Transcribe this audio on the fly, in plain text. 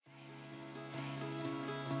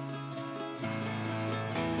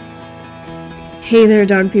Hey there,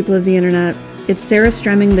 dog people of the internet. It's Sarah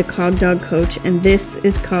Stremming, the Cog Dog Coach, and this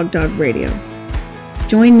is Cog Dog Radio.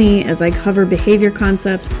 Join me as I cover behavior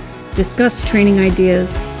concepts, discuss training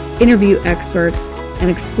ideas, interview experts, and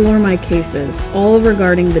explore my cases, all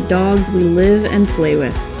regarding the dogs we live and play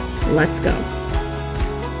with. Let's go.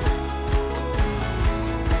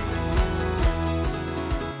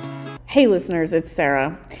 Hey listeners, it's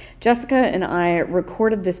Sarah. Jessica and I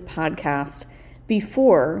recorded this podcast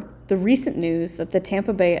before the recent news that the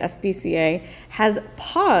Tampa Bay SPCA has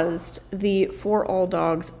paused the For All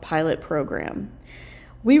Dogs pilot program.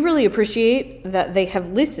 We really appreciate that they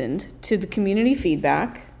have listened to the community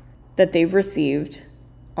feedback that they've received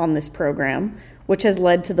on this program, which has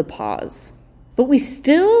led to the pause. But we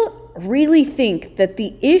still really think that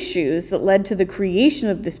the issues that led to the creation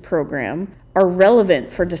of this program are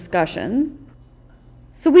relevant for discussion.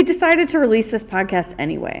 So we decided to release this podcast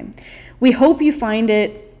anyway. We hope you find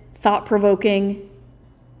it thought-provoking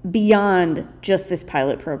beyond just this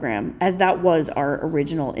pilot program, as that was our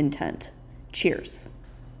original intent. Cheers.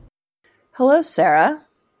 Hello, Sarah.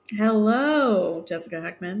 Hello, Jessica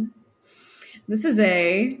Hekman. This is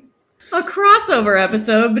a crossover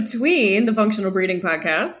episode between the Functional Breeding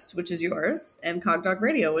Podcast, which is yours, and Cog Dog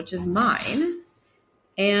Radio, which is mine.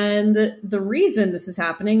 And the reason this is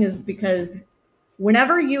happening is because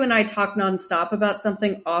whenever you and I talk nonstop about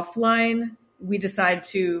something offline, we decide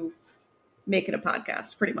to make it a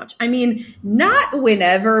podcast, pretty much. I mean, not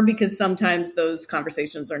whenever, because sometimes those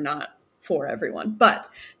conversations are not for everyone. But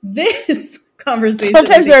this conversation...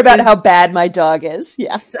 Sometimes they're about how bad my dog is.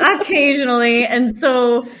 Yes. Occasionally. And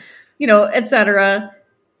so, etc.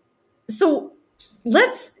 So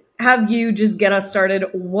let's have you just get us started.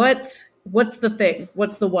 What's the thing?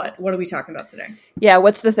 What's the what? What are we talking about today? Yeah,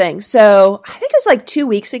 what's the thing? So I think it was like 2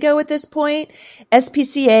 weeks ago at this point,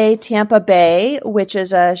 SPCA Tampa Bay, which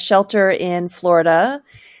is a shelter in Florida,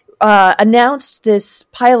 announced this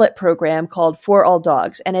pilot program called For All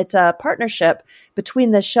Dogs. And it's a partnership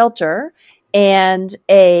between the shelter and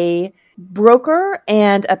a broker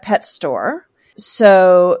and a pet store.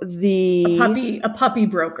 So a puppy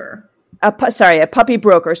broker. A puppy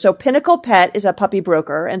broker. So Pinnacle Pet is a puppy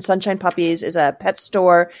broker and Sunshine Puppies is a pet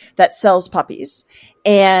store that sells puppies.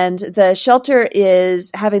 And the shelter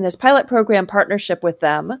is having this pilot program partnership with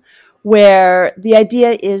them where the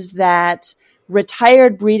idea is that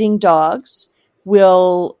retired breeding dogs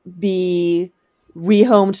will be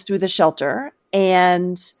rehomed through the shelter,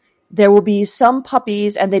 and there will be some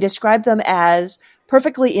puppies, and they describe them as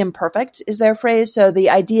perfectly imperfect is their phrase. So the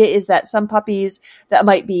idea is that some puppies that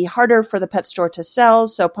might be harder for the pet store to sell,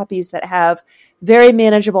 so puppies that have very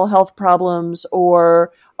manageable health problems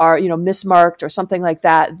or are, mismarked or something like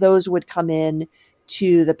that, those would come in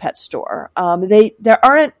to the pet store. There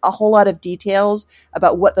aren't a whole lot of details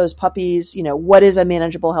about what those puppies, what is a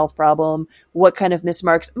manageable health problem, what kind of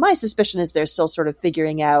mismarks. My suspicion is they're still sort of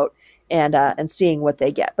figuring out and seeing what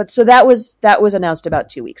they get. But so that was announced about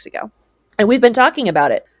 2 weeks ago. And we've been talking about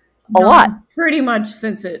it a lot. Pretty much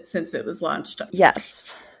since it was launched.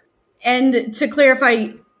 Yes. And to clarify,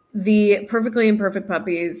 the perfectly imperfect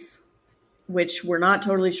puppies, which we're not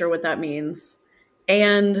totally sure what that means,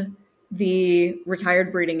 and the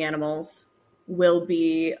retired breeding animals will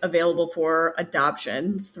be available for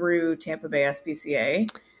adoption through Tampa Bay SPCA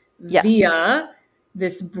via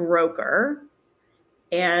this broker.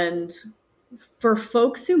 And for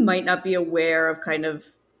folks who might not be aware of kind of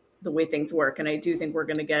the way things work, and I do think we're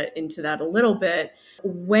going to get into that a little bit,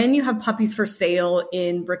 when you have puppies for sale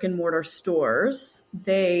in brick and mortar stores,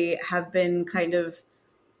 they have been kind of,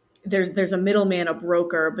 there's a middleman, a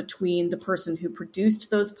broker between the person who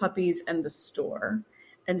produced those puppies and the store.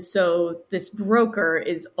 And so this broker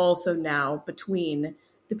is also now between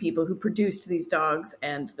the people who produced these dogs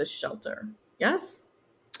and the shelter. Yes?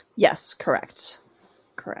 Yes, correct.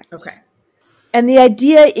 Okay. And the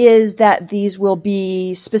idea is that these will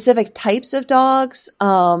be specific types of dogs.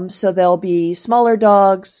 So they'll be smaller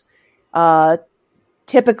dogs,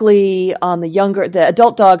 typically the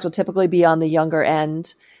adult dogs will typically be on the younger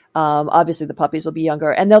end. Obviously the puppies will be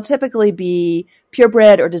younger, and they'll typically be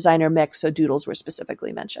purebred or designer mix. So doodles were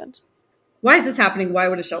specifically mentioned. Why is this happening? Why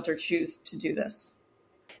would a shelter choose to do this?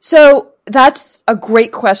 So that's a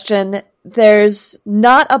great question. There's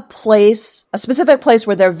not a specific place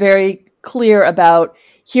where they're very clear about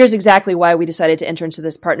here's exactly why we decided to enter into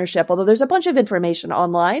this partnership, although there's a bunch of information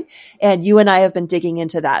online and you and I have been digging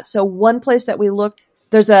into that. So one place that we looked,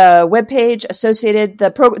 there's a webpage associated,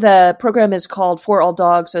 the program is called For All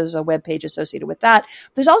Dogs, so there's a webpage associated with that.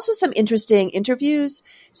 There's also some interesting interviews.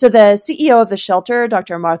 So the CEO of the shelter,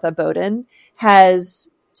 Dr. Martha Bowden, has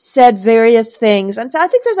said various things. And so I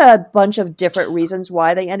think there's a bunch of different reasons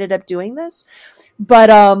why they ended up doing this. But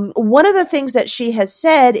one of the things that she has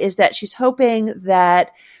said is that she's hoping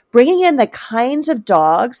that bringing in the kinds of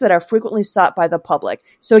dogs that are frequently sought by the public.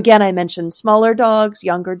 So again, I mentioned smaller dogs,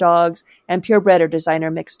 younger dogs, and purebred or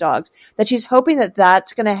designer mixed dogs, that she's hoping that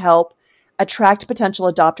that's going to help attract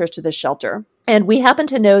potential adopters to the shelter. And we happen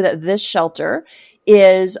to know that this shelter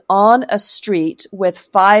is on a street with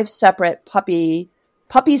 5 separate puppy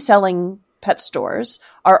selling pet stores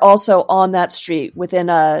are also on that street within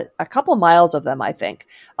a couple miles of them, I think.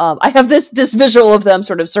 I have this visual of them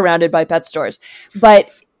sort of surrounded by pet stores. But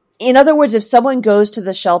in other words, if someone goes to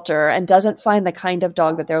the shelter and doesn't find the kind of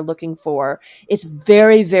dog that they're looking for, it's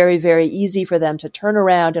very, very, very easy for them to turn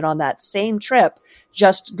around and on that same trip,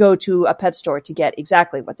 just go to a pet store to get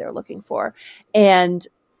exactly what they're looking for. And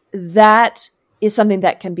that is something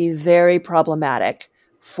that can be very problematic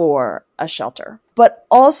for a shelter. But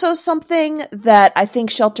also something that I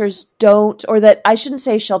think shelters don't, or that I shouldn't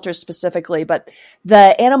say shelters specifically, but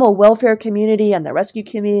the animal welfare community and the rescue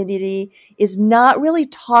community is not really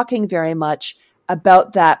talking very much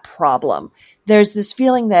about that problem. There's this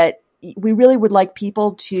feeling that we really would like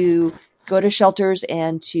people to go to shelters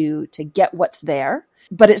and to get what's there.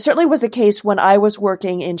 But it certainly was the case when I was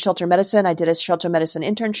working in shelter medicine. I did a shelter medicine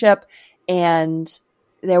internship, and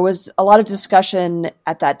there was a lot of discussion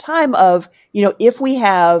at that time of, if we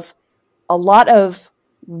have a lot of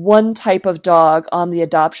one type of dog on the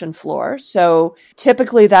adoption floor, so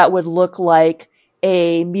typically that would look like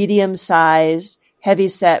a medium-sized,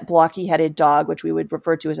 heavy-set, blocky-headed dog, which we would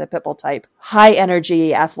refer to as a pit bull type, high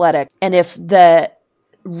energy, athletic. And if the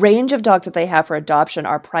range of dogs that they have for adoption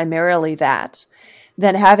are primarily that,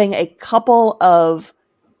 then having a couple of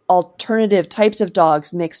alternative types of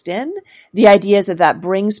dogs mixed in, the idea is that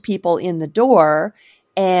brings people in the door,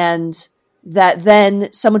 and that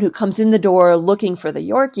then someone who comes in the door looking for the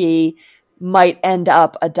Yorkie might end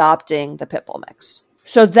up adopting the pit bull mix.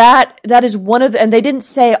 So that is one of the, and they didn't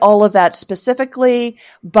say all of that specifically,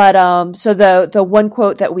 but so the one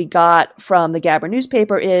quote that we got from the Gabber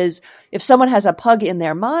newspaper is, if someone has a pug in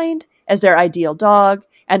their mind as their ideal dog,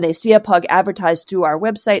 and they see a pug advertised through our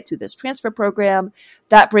website, through this transfer program,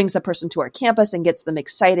 that brings the person to our campus and gets them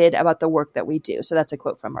excited about the work that we do. So that's a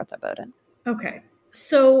quote from Martha Bowden. Okay.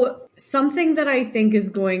 So something that I think is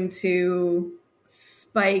going to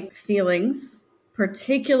spike feelings,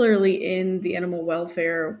 particularly in the animal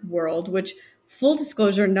welfare world, which, full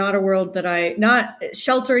disclosure, not a world that not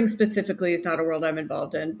sheltering specifically is not a world I'm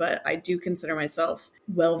involved in, but I do consider myself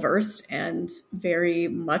well-versed and very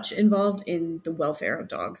much involved in the welfare of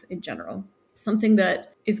dogs in general. Something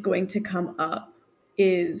that is going to come up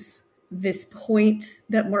is this point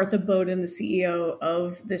that Martha Bowden, the CEO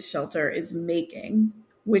of this shelter, is making,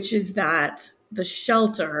 which is that the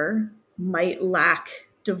shelter might lack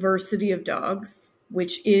diversity of dogs,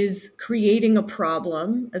 which is creating a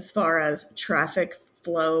problem as far as traffic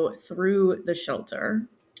flow through the shelter.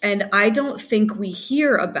 And I don't think we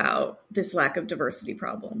hear about this lack of diversity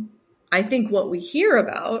problem. I think what we hear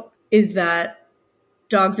about is that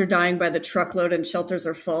dogs are dying by the truckload and shelters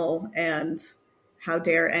are full, and how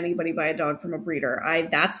dare anybody buy a dog from a breeder.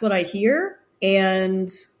 That's what I hear. And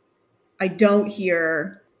I don't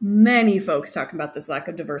hear many folks talking about this lack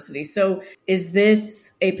of diversity. So is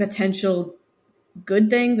this a potential good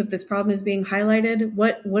thing that this problem is being highlighted?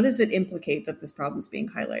 What does it implicate that this problem is being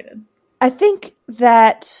highlighted? I think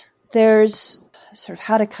that there's sort of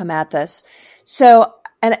how to come at this. So,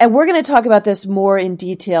 and we're going to talk about this more in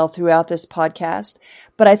detail throughout this podcast,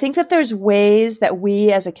 but I think that there's ways that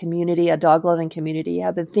we as a community, a dog-loving community,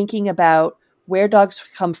 have been thinking about where dogs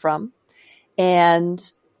come from and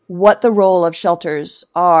what the role of shelters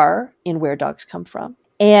are in where dogs come from.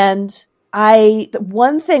 And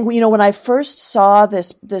one thing, when I first saw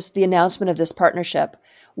the announcement of this partnership,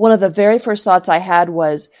 one of the very first thoughts I had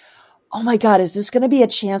was, oh my God, is this going to be a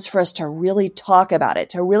chance for us to really talk about it,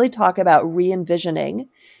 to really talk about re-envisioning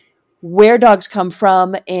where dogs come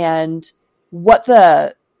from and what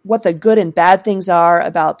the good and bad things are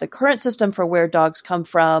about the current system for where dogs come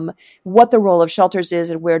from, what the role of shelters is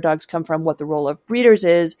and where dogs come from, what the role of breeders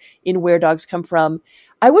is in where dogs come from.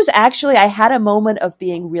 I had a moment of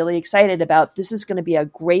being really excited about this is going to be a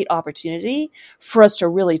great opportunity for us to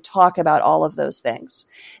really talk about all of those things.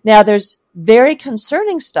 Now, there's very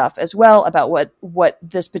concerning stuff as well about what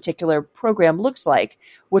this particular program looks like,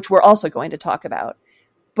 which we're also going to talk about.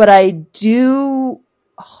 But I do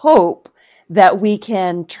hope that we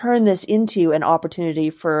can turn this into an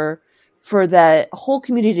opportunity for the whole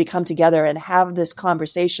community to come together and have this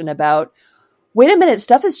conversation about wait a minute,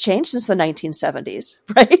 stuff has changed since the 1970s,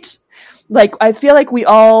 right? Like, I feel like we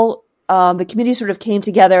all, the community sort of came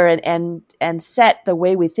together and set the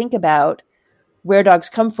way we think about where dogs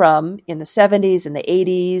come from in the 70s and the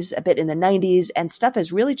 80s, a bit in the 90s, and stuff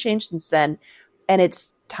has really changed since then. And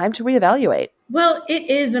it's time to reevaluate. Well, it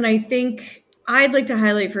is. And I think I'd like to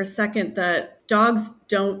highlight for a second that dogs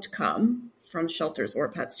don't come from shelters or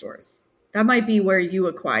pet stores. That might be where you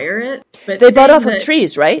acquire it. But they bought off of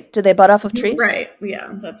trees, right? Did they butt off of trees? Right. Yeah,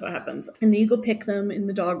 that's what happens. And then you go pick them in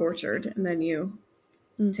the dog orchard, and then you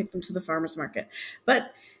take them to the farmer's market.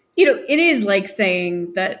 But, it is like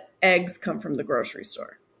saying that eggs come from the grocery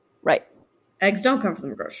store. Right. Eggs don't come from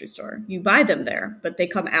the grocery store. You buy them there, but they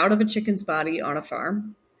come out of a chicken's body on a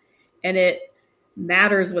farm. And it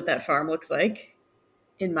matters what that farm looks like,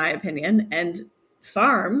 in my opinion. And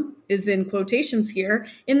farm is in quotations here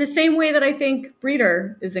in the same way that I think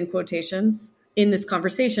breeder is in quotations in this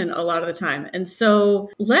conversation a lot of the time. And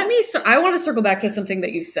so I want to circle back to something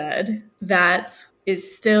that you said that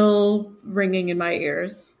is still ringing in my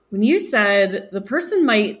ears. When you said the person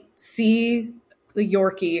might see the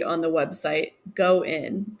Yorkie on the website, go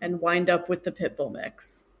in and wind up with the pit bull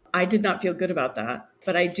mix. I did not feel good about that,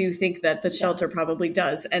 but I do think that the shelter probably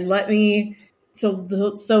does. And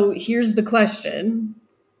so here's the question.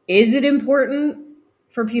 Is it important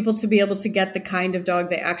for people to be able to get the kind of dog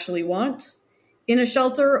they actually want in a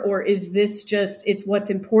shelter? Or is this just, it's what's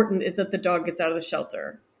important is that the dog gets out of the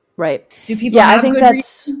shelter? Right. Do people have good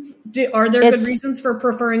reasons? Are there good reasons for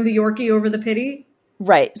preferring the Yorkie over the Pitty?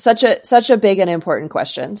 Right. Such a big and important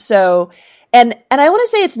question. So, and I want to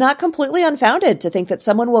say it's not completely unfounded to think that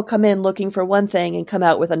someone will come in looking for one thing and come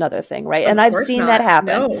out with another thing. Right. And I've seen that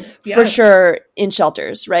happen for sure in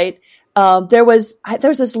shelters. Right. There was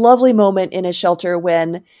this lovely moment in a shelter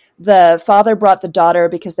when the father brought the daughter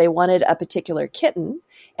because they wanted a particular kitten,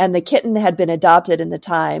 and the kitten had been adopted in the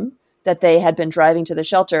time that they had been driving to the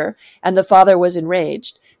shelter, and the father was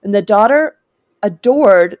enraged. And the daughter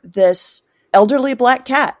adored this elderly black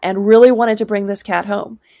cat and really wanted to bring this cat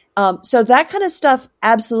home. So that kind of stuff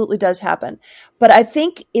absolutely does happen. But I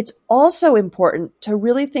think it's also important to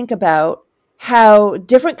really think about how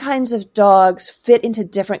different kinds of dogs fit into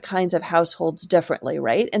different kinds of households differently,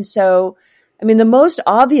 right? And so, I mean, the most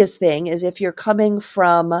obvious thing is if you're coming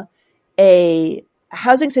from a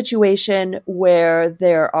housing situation where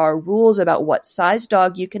there are rules about what size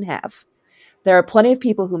dog you can have. There are plenty of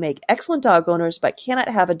people who make excellent dog owners, but cannot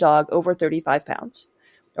have a dog over 35 pounds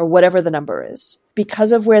or whatever the number is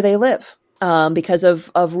because of where they live, because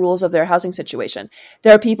of rules of their housing situation.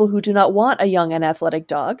 There are people who do not want a young and athletic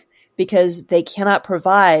dog because they cannot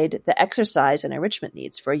provide the exercise and enrichment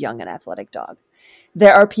needs for a young and athletic dog.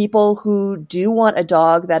 There are people who do want a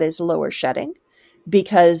dog that is lower shedding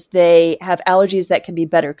because they have allergies that can be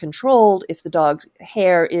better controlled if the dog's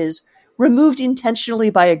hair is removed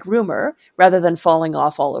intentionally by a groomer rather than falling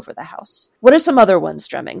off all over the house. What are some other ones,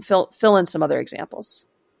 Stremming? Fill in some other examples.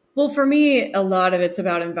 Well, for me, a lot of it's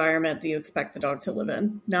about environment that you expect the dog to live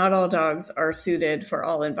in. Not all dogs are suited for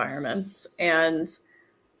all environments. And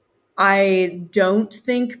I don't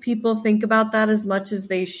think people think about that as much as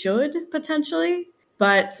they should potentially.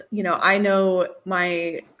 But,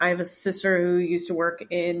 I have a sister who used to work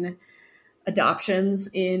in adoptions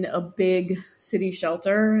in a big city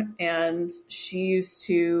shelter, and she used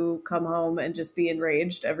to come home and just be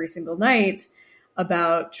enraged every single night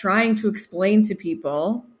about trying to explain to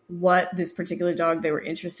people what this particular dog they were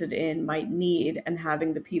interested in might need, and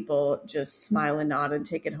having the people just smile and nod and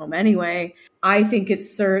take it home anyway. I think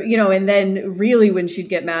it's, and then really when she'd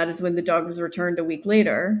get mad is when the dog was returned a week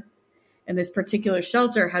later. And this particular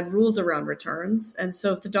shelter had rules around returns. And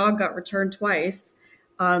so if the dog got returned twice,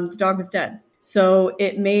 the dog was dead. So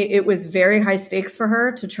it was very high stakes for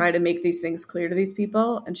her to try to make these things clear to these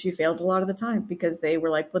people. And she failed a lot of the time because they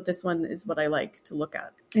were like, but this one is what I like to look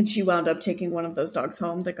at. And she wound up taking one of those dogs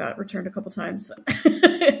home that got returned a couple times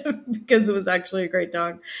because it was actually a great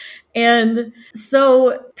dog. And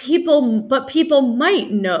so people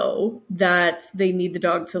might know that they need the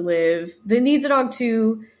dog to live. They need the dog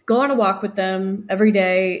to go on a walk with them every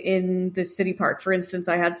day in the city park. For instance,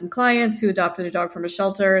 I had some clients who adopted a dog from a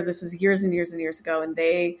shelter. This was years and years and years ago. And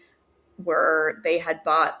they had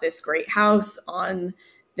bought this great house on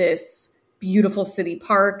this beautiful city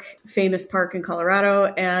park, famous park in Colorado.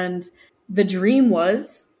 And the dream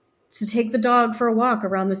was to take the dog for a walk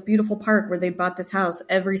around this beautiful park where they bought this house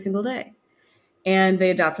every single day. And they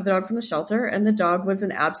adopted the dog from the shelter, and the dog was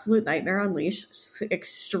an absolute nightmare on leash,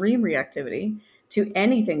 extreme reactivity to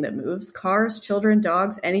anything that moves, cars, children,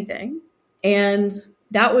 dogs, anything. And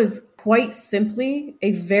that was quite simply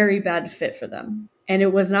a very bad fit for them. and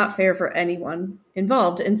it was not fair for anyone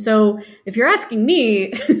involved. And so if you're asking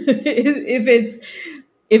me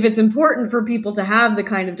if it's important for people to have the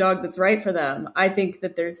kind of dog that's right for them, I think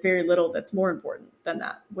that there's very little that's more important than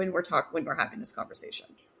that when we're having this conversation.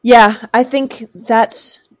 Yeah, I think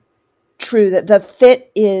that's true, that the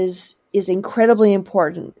fit is incredibly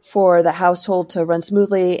important for the household to run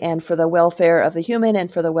smoothly and for the welfare of the human and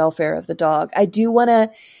for the welfare of the dog. I do want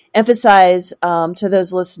to emphasize to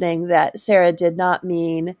those listening that Sarah did not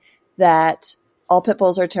mean that all pit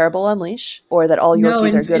bulls are terrible on leash or that all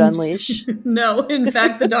Yorkies are good on leash. No, in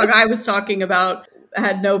fact, the dog I was talking about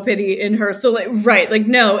had no pity in her. So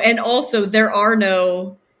no. And also there are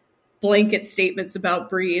no blanket statements about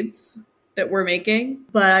breeds that we're making,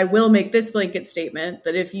 but I will make this blanket statement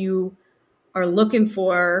that if you are looking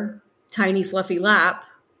for tiny fluffy lap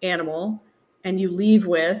animal and you leave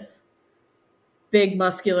with big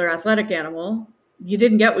muscular athletic animal, you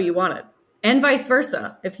didn't get what you wanted. And vice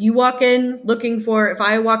versa. If I walk in looking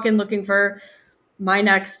for my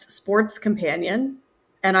next sports companion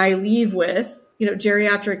and I leave with,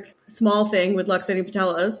 geriatric small thing with luxating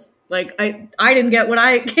patellas, like I didn't get what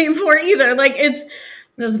I came for either. Like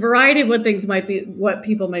there's a variety of what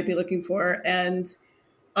people might be looking for. And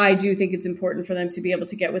I do think it's important for them to be able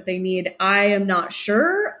to get what they need. I am not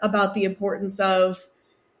sure about the importance of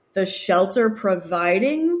the shelter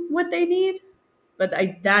providing what they need, but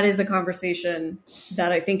that is a conversation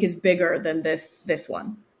that I think is bigger than this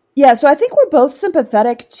one. Yeah, so I think we're both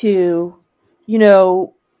sympathetic to,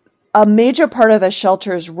 a major part of a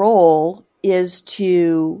shelter's role is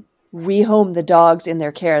to rehome the dogs in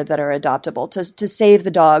their care that are adoptable, to save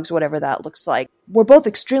the dogs, whatever that looks like. We're both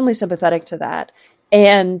extremely sympathetic to that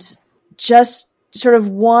and just sort of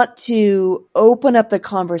want to open up the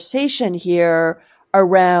conversation here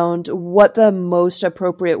around what the most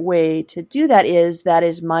appropriate way to do that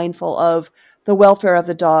is mindful of the welfare of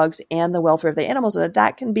the dogs and the welfare of the animals, and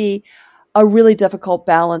that can be a really difficult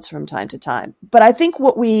balance from time to time. But I think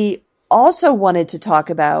what we also wanted to talk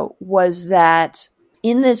about was that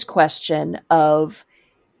in this question of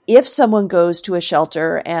if someone goes to a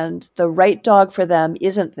shelter and the right dog for them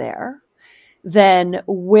isn't there, then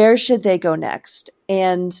where should they go next?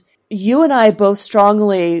 And you and I both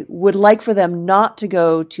strongly would like for them not to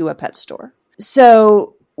go to a pet store.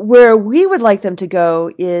 So where we would like them to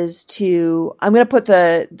go is to, I'm going to put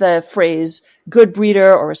the phrase good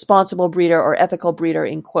breeder or responsible breeder or ethical breeder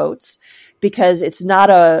in quotes, because it's not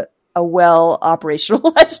a well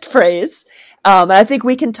operationalized phrase. I think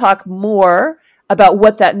we can talk more about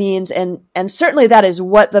what that means. And certainly that is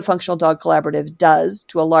what the Functional Dog Collaborative does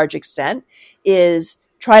to a large extent, is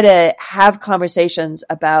try to have conversations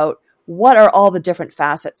about what are all the different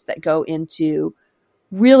facets that go into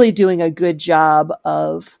really doing a good job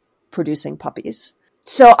of producing puppies.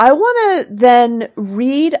 So I want to then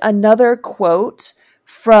read another quote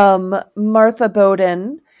from Martha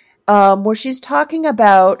Bowden, where she's talking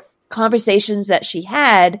about conversations that she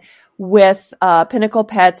had with Pinnacle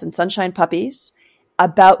Pets and Sunshine Puppies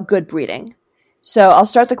about good breeding. So I'll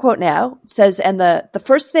start the quote now. It says, and the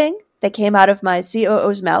first thing that came out of my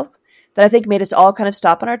COO's mouth that I think made us all kind of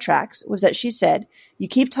stop in our tracks was that she said, "You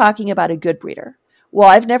keep talking about a good breeder. Well,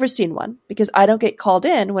 I've never seen one because I don't get called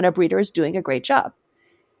in when a breeder is doing a great job.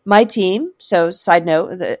 My team," so side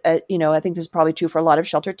note, I think this is probably true for a lot of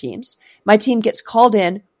shelter teams, "my team gets called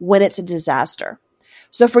in when it's a disaster.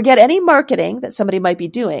 So forget any marketing that somebody might be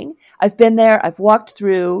doing. I've been there. I've walked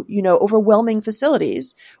through, overwhelming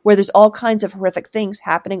facilities where there's all kinds of horrific things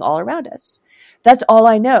happening all around us. That's all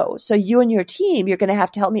I know. So you and your team, you're going to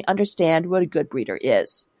have to help me understand what a good breeder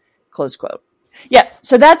is." Close quote. Yeah.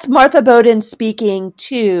 So that's Martha Bowden speaking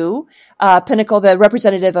to Pinnacle, the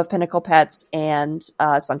representative of Pinnacle Pets and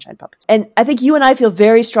Sunshine Puppies. And I think you and I feel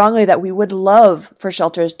very strongly that we would love for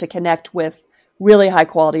shelters to connect with really high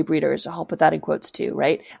quality breeders. I'll put that in quotes too,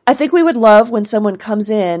 right? I think we would love when someone comes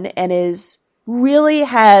in and really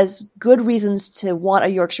has good reasons to want a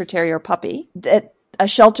Yorkshire Terrier puppy, that a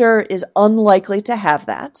shelter is unlikely to have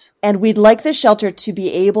that. And we'd like the shelter to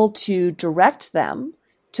be able to direct them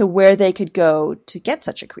to where they could go to get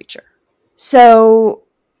such a creature. So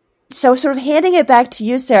sort of handing it back to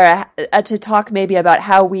you, Sarah, to talk maybe about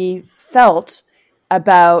how we felt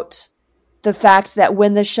about the fact that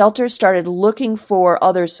when the shelter started looking for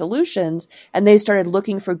other solutions and they started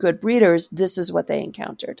looking for good breeders, this is what they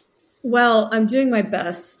encountered. Well, I'm doing my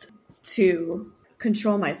best to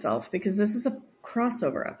control myself because this is a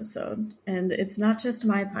crossover episode and it's not just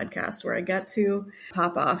my podcast where I get to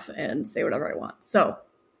pop off and say whatever I want. So,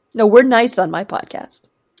 no, we're nice on my podcast.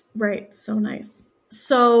 Right. So nice.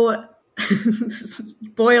 So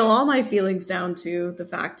boil all my feelings down to the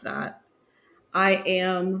fact that I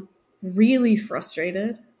am really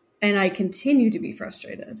frustrated, and I continue to be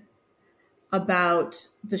frustrated about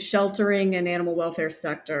the sheltering and animal welfare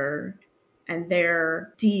sector and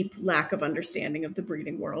their deep lack of understanding of the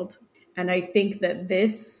breeding world. And I think that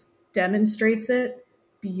this demonstrates it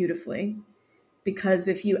beautifully, because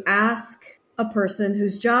if you ask a person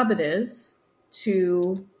whose job it is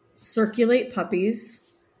to circulate puppies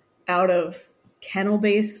out of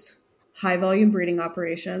kennel-based high-volume breeding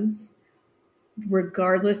operations,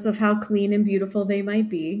 regardless of how clean and beautiful they might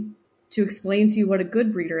be, to explain to you what a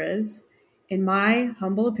good breeder is, in my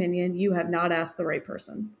humble opinion, you have not asked the right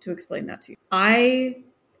person to explain that to you. I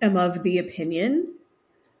am of the opinion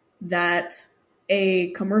that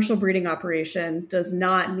a commercial breeding operation does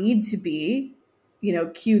not need to be,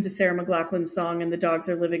 cue the Sarah McLachlan song and the dogs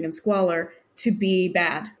are living in squalor, to be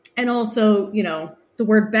bad. And also, the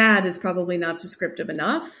word bad is probably not descriptive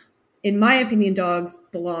enough. In my opinion, dogs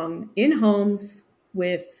belong in homes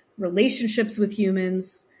with relationships with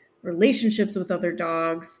humans, relationships with other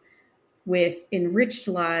dogs, with enriched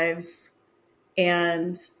lives.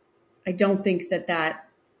 And I don't think that that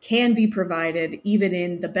can be provided even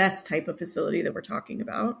in the best type of facility that we're talking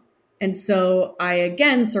about. And so I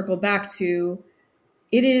again circle back to,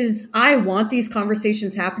 I want these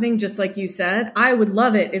conversations happening, just like you said. I would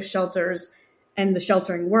love it if shelters and the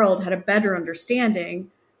sheltering world had a better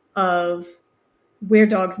understanding of where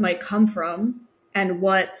dogs might come from and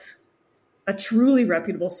what a truly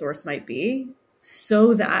reputable source might be,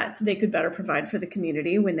 so that they could better provide for the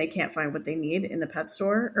community when they can't find what they need in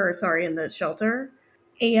the in the shelter.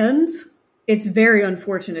 And it's very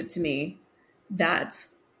unfortunate to me that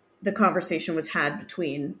the conversation was had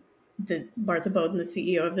between Martha Bowden, the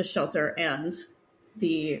CEO of the shelter, and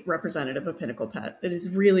the representative of Pinnacle Pet. It is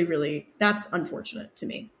really, really, that's unfortunate to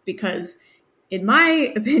me, because in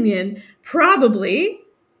my opinion, probably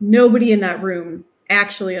nobody in that room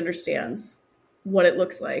actually understands what it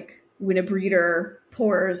looks like when a breeder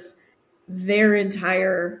pours their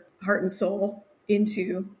entire heart and soul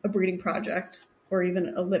into a breeding project or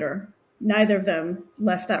even a litter. Neither of them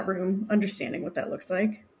left that room understanding what that looks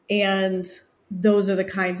like. And those are the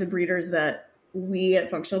kinds of breeders that we at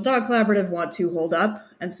Functional Dog Collaborative want to hold up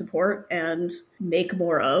and support and make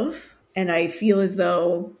more of. And I feel as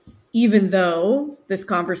though, even though this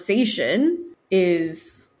conversation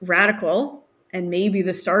is radical and maybe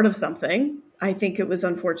the start of something, I think it was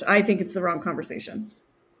unfortunate. I think it's the wrong conversation,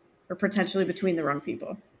 or potentially between the wrong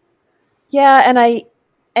people. Yeah.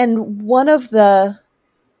 And one of the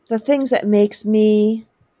things that makes me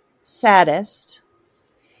saddest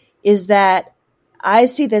is that I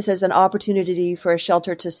see this as an opportunity for a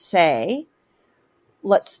shelter to say,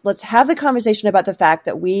 let's have the conversation about the fact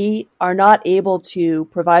that we are not able to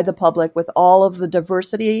provide the public with all of the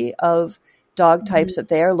diversity of dog types that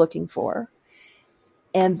they are looking for.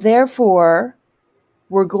 And therefore,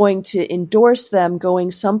 we're going to endorse them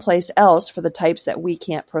going someplace else for the types that we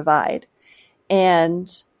can't provide.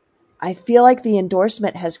 And I feel like the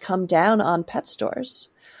endorsement has come down on pet stores.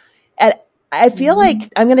 And I feel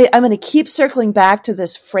like I'm going to keep circling back to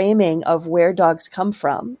this framing of where dogs come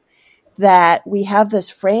from, that we have this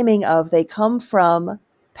framing of they come from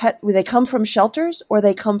shelters or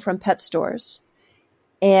they come from pet stores.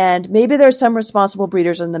 And maybe there's some responsible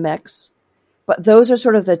breeders in the mix, but those are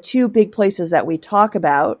sort of the two big places that we talk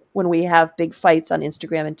about when we have big fights on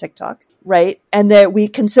Instagram and TikTok, right? And that we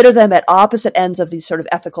consider them at opposite ends of the sort of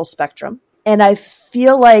ethical spectrum. And I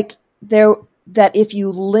feel like that if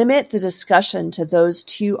you limit the discussion to those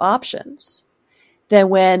two options, then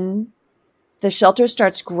when the shelter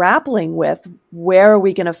starts grappling with where are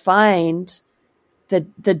we going to find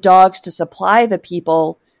the dogs to supply the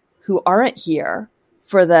people who aren't here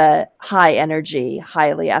for the high energy,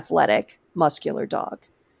 highly athletic, muscular dog,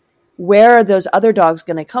 where are those other dogs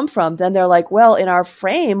going to come from? Then they're like, well, in our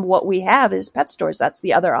frame, what we have is pet stores. That's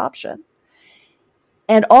the other option.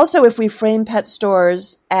 And also, if we frame pet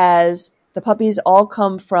stores as the puppies all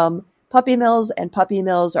come from puppy mills, and puppy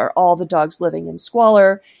mills are all the dogs living in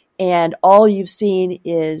squalor, and all you've seen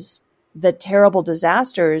is the terrible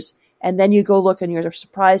disasters, and then you go look and you're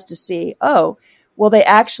surprised to see, oh, well, they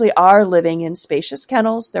actually are living in spacious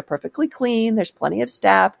kennels. They're perfectly clean. There's plenty of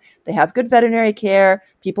staff. They have good veterinary care.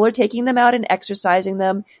 People are taking them out and exercising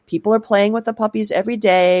them. People are playing with the puppies every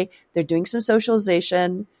day. They're doing some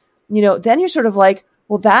socialization. Then you're sort of like,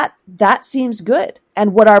 well, that seems good.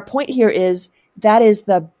 And what our point here is, that is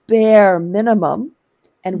the bare minimum.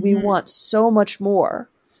 And we want so much more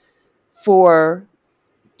for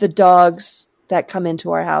the dogs that come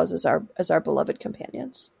into our house as our beloved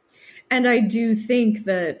companions. And I do think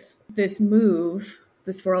that this move,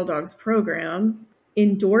 this For All Dogs program,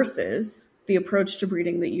 endorses the approach to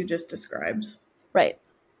breeding that you just described. Right.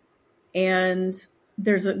 And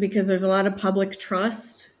because there's a lot of public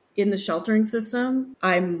trust in the sheltering system,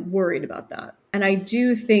 I'm worried about that. And I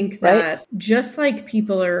do think that just like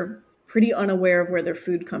people are pretty unaware of where their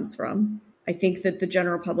food comes from, I think that the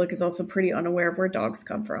general public is also pretty unaware of where dogs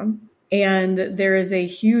come from. And there is a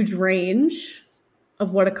huge range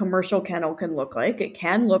of what a commercial kennel can look like. It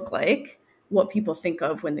can look like what people think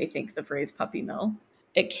of when they think the phrase puppy mill.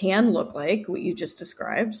 It can look like what you just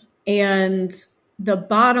described. And the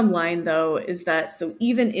bottom line, though, is that so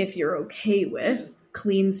even if you're okay with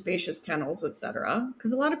clean, spacious kennels, etc.,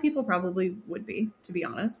 because a lot of people probably would be, to be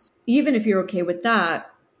honest, even if you're okay with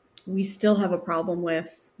that, we still have a problem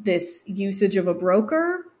with this usage of a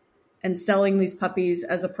broker and selling these puppies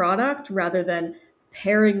as a product rather than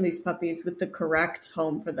pairing these puppies with the correct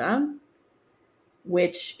home for them,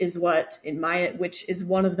 which is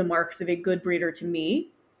one of the marks of a good breeder to me,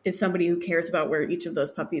 is somebody who cares about where each of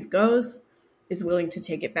those puppies goes, is willing to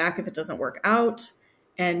take it back if it doesn't work out,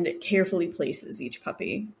 and carefully places each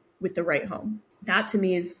puppy with the right home. That to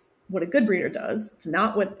me is what a good breeder does. It's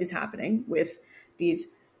not what is happening with these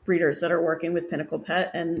breeders that are working with Pinnacle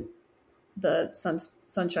Pet and the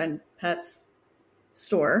Sunshine Pets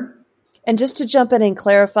store. And just to jump in and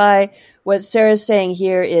clarify, what Sarah's saying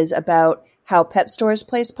here is about how pet stores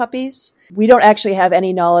place puppies. We don't actually have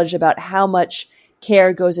any knowledge about how much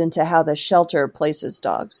care goes into how the shelter places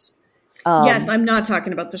dogs. Yes, I'm not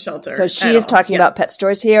talking about the shelter. So she is talking about pet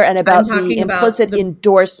stores here and about the implicit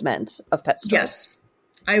endorsement of pet stores.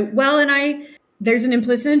 Yes. There's an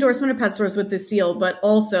implicit endorsement of pet stores with this deal, but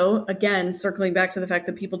also, again, circling back to the fact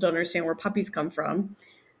that people don't understand where puppies come from.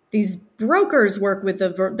 These brokers work with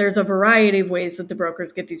there's a variety of ways that the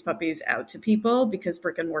brokers get these puppies out to people because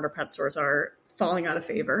brick and mortar pet stores are falling out of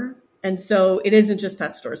favor. And so it isn't just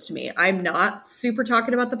pet stores to me. I'm not super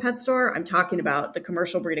talking about the pet store. I'm talking about the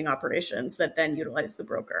commercial breeding operations that then utilize the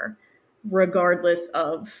broker, regardless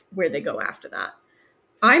of where they go after that.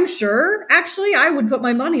 I'm sure, actually, I would put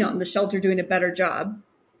my money on the shelter doing a better job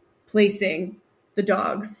placing the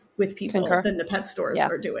dogs with people than the pet stores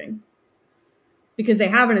are doing. Because they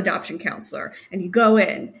have an adoption counselor, and you go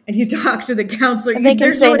in and you talk to the counselor. And they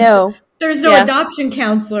can say no. There's no adoption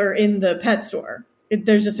counselor in the pet store.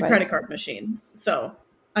 There's just a credit card machine. So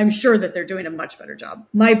I'm sure that they're doing a much better job.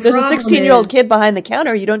 There's a 16-year-old kid behind the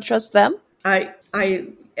counter. You don't trust them?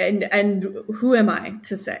 And who am I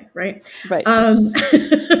to say, right? Right.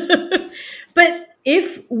 But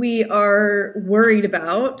if we are worried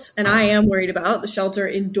about, and I am worried about, the shelter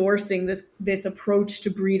endorsing this approach to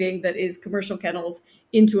breeding that is commercial kennels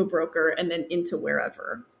into a broker and then into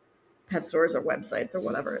wherever, pet stores or websites or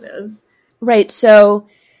whatever it is. Right. So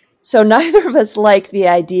neither of us like the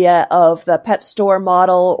idea of the pet store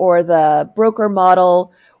model or the broker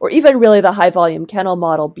model or even really the high volume kennel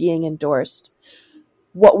model being endorsed.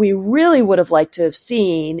 What we really would have liked to have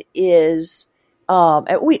seen is,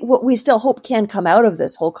 what we still hope can come out of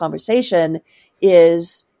this whole conversation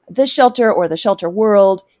is this shelter or the shelter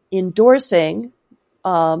world endorsing,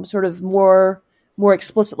 sort of more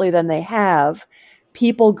explicitly than they have,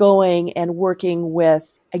 people going and working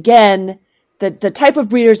with, again, the type of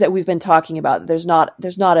breeders that we've been talking about. There's not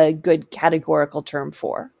a good categorical term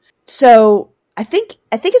for. So I think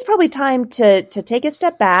it's probably time to take a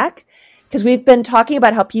step back, because we've been talking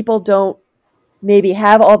about how people don't maybe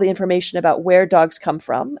have all the information about where dogs come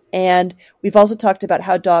from. And we've also talked about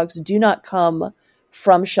how dogs do not come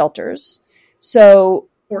from shelters. So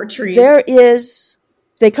or trees.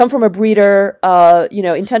 They come from a breeder,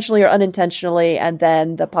 intentionally or unintentionally. And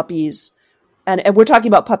then the puppies, and we're talking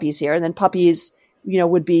about puppies here, and then puppies,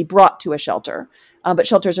 would be brought to a shelter. But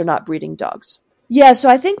shelters are not breeding dogs. Yeah, so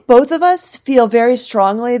I think both of us feel very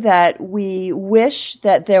strongly that we wish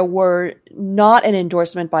that there were not an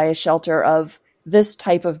endorsement by a shelter of this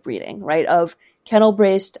type of breeding, right? Of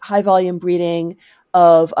kennel-based high-volume breeding,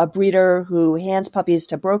 of a breeder who hands puppies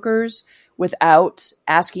to brokers without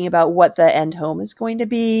asking about what the end home is going to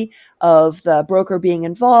be, of the broker being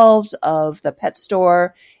involved, of the pet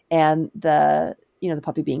store and the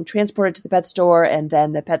puppy being transported to the pet store, and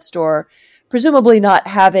then the pet store presumably not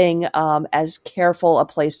having as careful a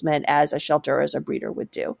placement as a shelter or as a breeder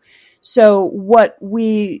would do. So what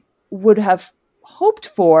we would have hoped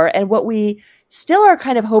for, and what we still are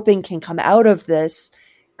kind of hoping can come out of this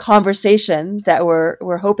conversation that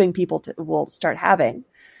we're hoping people will start having,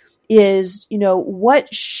 is,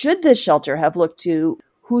 what should the shelter have looked to?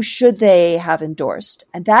 Who should they have endorsed?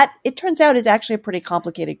 And that, it turns out, is actually a pretty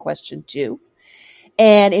complicated question too.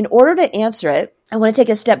 And in order to answer it, I want to take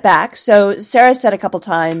a step back. So Sarah said a couple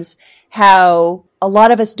times how a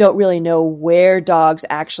lot of us don't really know where dogs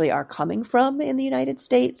actually are coming from in the United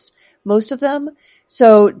States, most of them.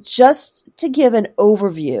 So just to give an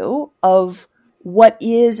overview of what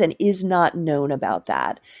is and is not known about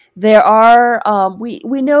that. There are, we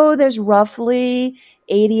know there's roughly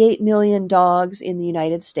 88 million dogs in the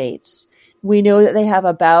United States. We know that they have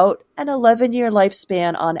about an 11-year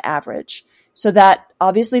lifespan on average. So that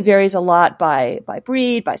obviously varies a lot by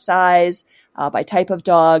breed, by size, by type of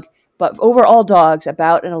dog. But overall dogs,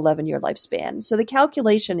 about an 11-year lifespan. So the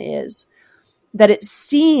calculation is that it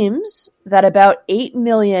seems that about 8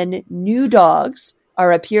 million new dogs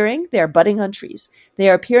are appearing. They are budding on trees. They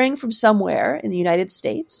are appearing from somewhere in the United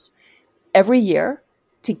States every year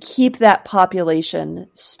to keep that population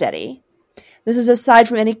steady. This is aside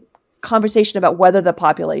from any conversation about whether the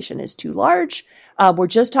population is too large. We're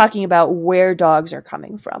just talking about where dogs are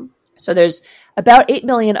coming from. So there's about 8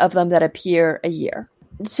 million of them that appear a year.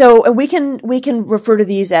 So we can refer to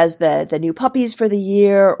these as the new puppies for the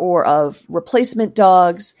year or of replacement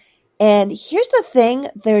dogs. And here's the thing,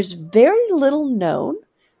 there's very little known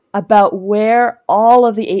about where all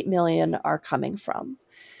of the 8 million are coming from.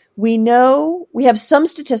 We know we have some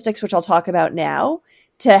statistics, which I'll talk about now,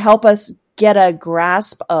 to help us get a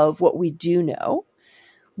grasp of what we do know.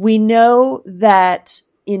 We know that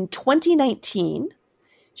in 2019,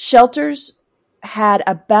 shelters had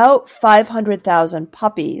about 500,000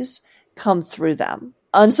 puppies come through them.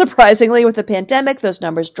 Unsurprisingly, with the pandemic, those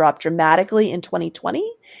numbers dropped dramatically in 2020.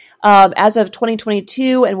 As of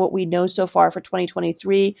 2022 and what we know so far for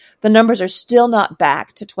 2023, the numbers are still not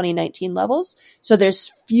back to 2019 levels. So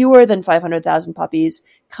there's fewer than 500,000 puppies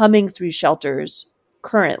coming through shelters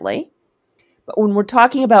currently. But when we're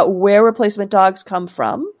talking about where replacement dogs come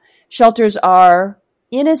from, shelters are,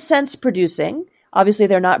 in a sense, producing. Obviously,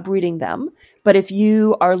 they're not breeding them. But if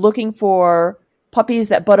you are looking for puppies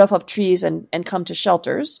that bud off of trees and come to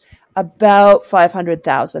shelters, about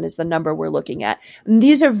 500,000 is the number we're looking at. And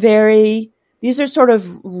these are sort of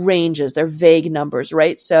ranges. They're vague numbers,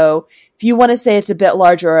 right? So if you want to say it's a bit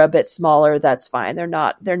larger or a bit smaller, that's fine. They're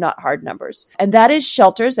not hard numbers. And that is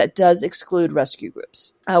shelters. That does exclude rescue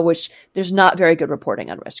groups, which there's not very good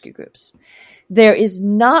reporting on rescue groups. There is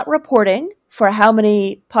not reporting for how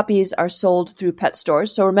many puppies are sold through pet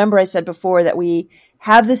stores. So remember I said before that we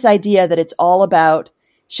have this idea that it's all about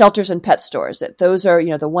shelters and pet stores, that those are,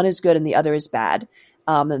 the one is good and the other is bad.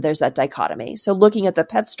 And there's that dichotomy. So looking at the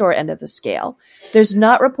pet store end of the scale, there's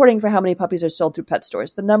not reporting for how many puppies are sold through pet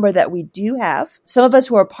stores. The number that we do have, some of us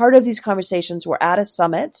who are part of these conversations were at a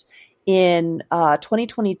summit in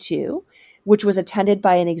 2022, which was attended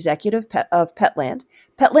by an executive of Petland.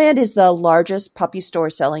 Petland is the largest puppy store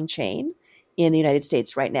selling chain in the United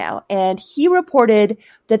States right now. And he reported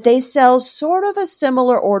that they sell sort of a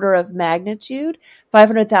similar order of magnitude,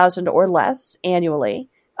 500,000 or less annually,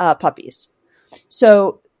 puppies.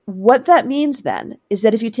 So what that means then is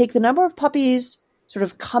that if you take the number of puppies sort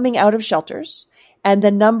of coming out of shelters and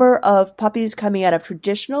the number of puppies coming out of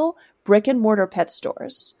traditional brick and mortar pet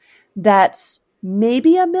stores, that's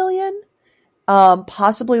maybe 1 million,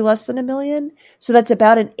 possibly less than 1 million. So that's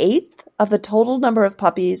about an eighth of the total number of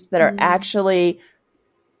puppies that are actually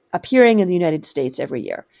appearing in the United States every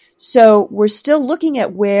year. So we're still looking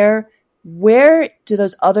at where do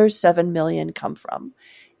those other 7 million come from?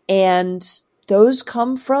 And those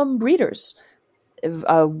come from breeders,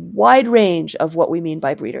 a wide range of what we mean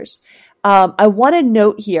by breeders. I want to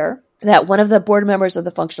note here that one of the board members of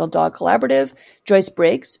the Functional Dog Collaborative, Joyce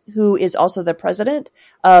Briggs, who is also the president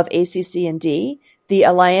of ACC&D, the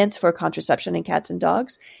Alliance for Contraception in Cats and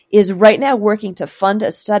Dogs, is right now working to fund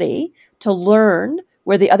a study to learn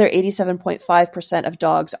where the other 87.5% of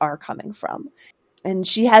dogs are coming from. And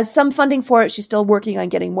she has some funding for it. She's still working on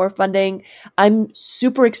getting more funding. I'm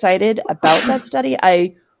super excited about that study.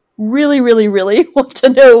 I really, really, really want to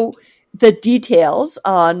know the details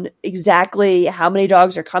on exactly how many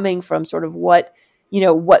dogs are coming from sort of what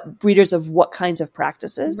breeders of what kinds of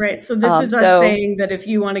practices. Right. So this is us saying that if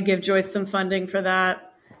you want to give Joyce some funding for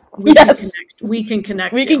that, we can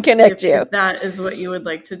connect you. If that is what you would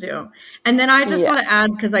like to do. And then I just want to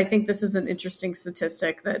add, because I think this is an interesting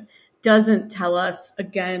statistic that doesn't tell us,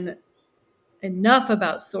 again, enough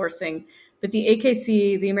about sourcing, but the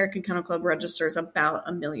AKC, the American Kennel Club, registers about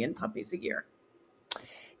 1 million puppies a year.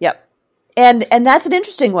 Yep. And that's an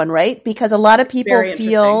interesting one, right? Because a lot of people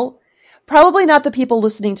feel, probably not the people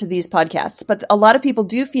listening to these podcasts, but a lot of people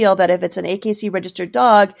do feel that if it's an AKC registered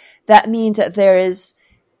dog, that means that there is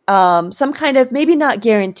some kind of, maybe not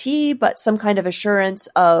guarantee, but some kind of assurance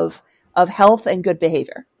of health and good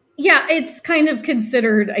behavior. Yeah, it's kind of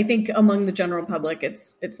considered, I think, among the general public,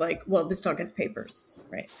 it's like, well, this dog has papers,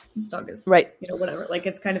 right? This dog is, right, whatever. Like,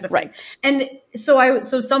 it's kind of a thing. right. And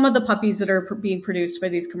so some of the puppies that are being produced by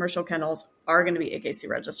these commercial kennels are going to be AKC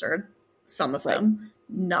registered. Some of them,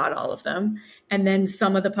 not all of them. And then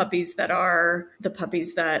some of the puppies that are the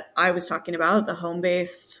puppies that I was talking about, the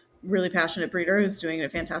home-based, really passionate breeder who's doing a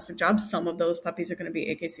fantastic job. Some of those puppies are going to be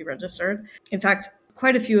AKC registered. In fact,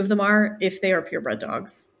 quite a few of them are, if they are purebred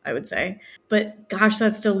dogs, I would say. But gosh,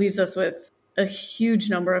 that still leaves us with a huge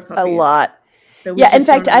number of puppies. A lot. Yeah, in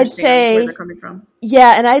fact, I'd say where they're coming from.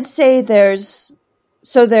 Yeah, and I'd say there's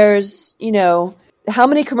how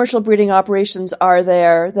many commercial breeding operations are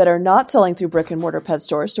there that are not selling through brick and mortar pet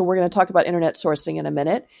stores? So we're going to talk about internet sourcing in a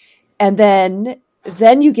minute. And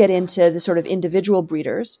then you get into the sort of individual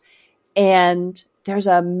breeders, and there's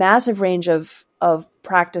a massive range of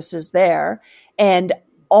practices there. And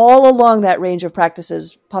all along that range of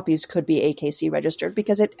practices, puppies could be AKC registered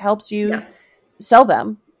because it helps you sell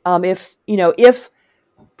them. If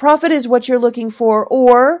profit is what you're looking for,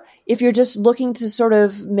 or if you're just looking to sort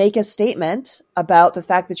of make a statement about the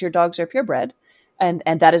fact that your dogs are purebred, and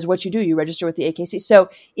that is what you do, you register with the AKC. So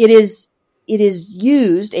it is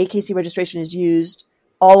used, AKC registration is used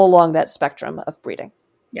all along that spectrum of breeding.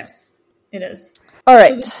 Yes, it is. All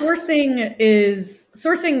right. So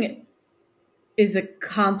sourcing is a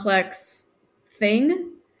complex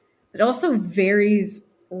thing. It also varies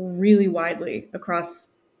really widely across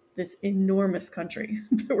this enormous country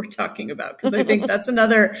that we're talking about. Because I think it's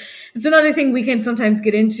another thing we can sometimes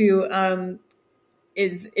get into,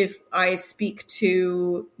 is if I speak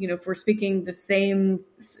to, if we're speaking the same,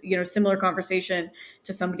 similar conversation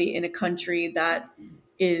to somebody in a country that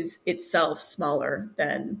is itself smaller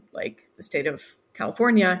than like the state of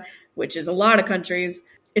California, which is a lot of countries,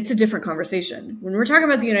 it's a different conversation. When we're talking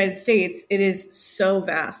about the United States, it is so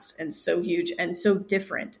vast and so huge and so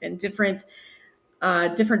different, and different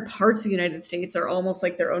parts of the United States are almost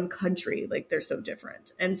like their own country. Like, they're so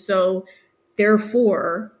different. And so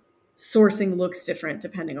therefore sourcing looks different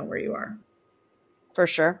depending on where you are. For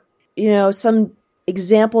sure. Some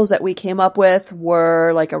examples that we came up with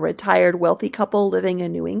were like a retired wealthy couple living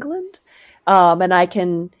in New England. And I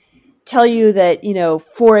can tell you that,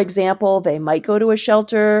 for example, they might go to a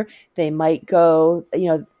shelter. They might go,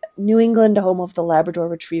 New England, home of the Labrador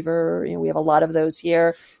Retriever. We have a lot of those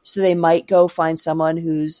here. So they might go find someone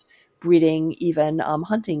who's breeding even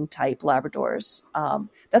hunting type Labradors.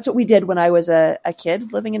 That's what we did when I was a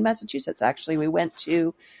kid living in Massachusetts. Actually, we went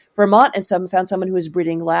to Vermont and found someone who was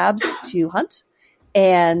breeding Labs to hunt.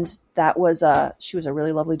 And she was a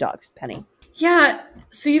really lovely dog, Penny. Yeah.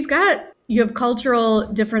 So you have cultural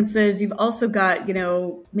differences. You've also got,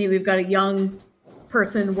 maybe we've got a young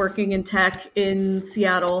person working in tech in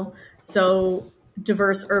Seattle. So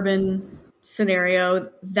diverse urban scenario,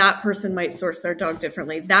 that person might source their dog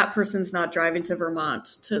differently. That person's not driving to Vermont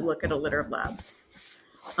to look at a litter of Labs.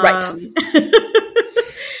 Right.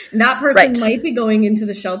 That person might be going into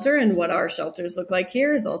the shelter, and what our shelters look like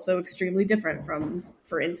here is also extremely different from,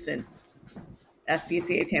 for instance,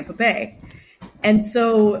 SPCA Tampa Bay. And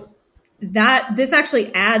so this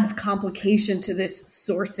actually adds complication to this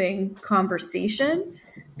sourcing conversation,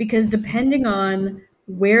 because depending on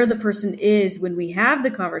where the person is when we have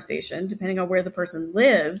the conversation, depending on where the person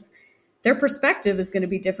lives, their perspective is going to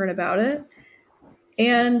be different about it.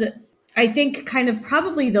 And I think kind of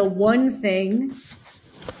probably the one thing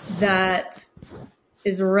that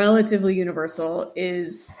is relatively universal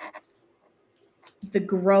is the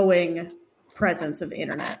growing presence of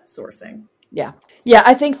internet sourcing. Yeah. Yeah.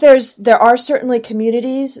 I think there are certainly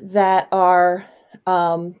communities that are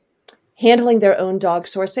handling their own dog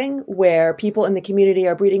sourcing, where people in the community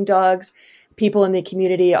are breeding dogs. People in the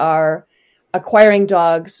community are acquiring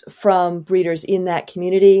dogs from breeders in that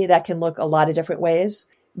community. That can look a lot of different ways.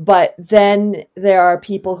 But then there are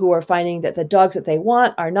people who are finding that the dogs that they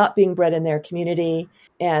want are not being bred in their community.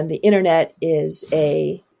 And the internet is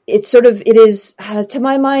to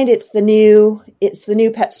my mind, it's the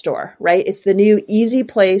new pet store, right? It's the new easy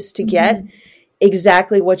place to get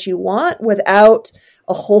exactly what you want without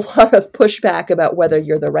a whole lot of pushback about whether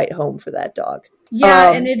you're the right home for that dog.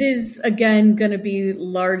 Yeah. And it is, again, going to be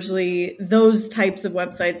largely those types of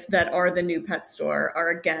websites that are the new pet store are,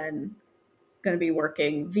 again, going to be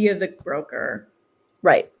working via the broker.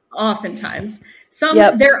 Right. Oftentimes.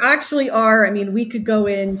 There actually are, we could go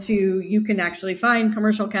you can actually find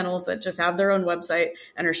commercial kennels that just have their own website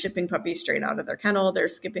and are shipping puppies straight out of their kennel. They're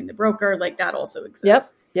skipping the broker. Like, that also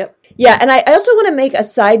exists. Yep. Yeah. And I also want to make a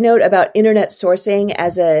side note about internet sourcing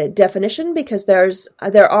as a definition, because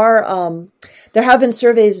there are There have been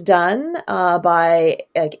surveys done by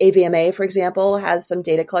like AVMA, for example, has some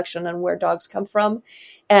data collection on where dogs come from,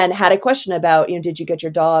 and had a question about, did you get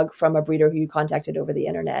your dog from a breeder who you contacted over the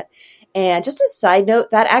internet? And just a side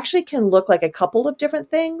note, that actually can look like a couple of different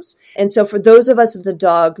things. And so for those of us in the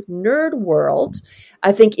dog nerd world,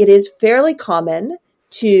 I think it is fairly common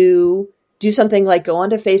to do something like go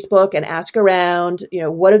onto Facebook and ask around,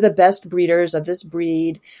 what are the best breeders of this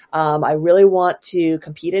breed? I really want to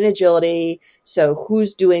compete in agility. So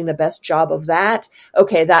who's doing the best job of that?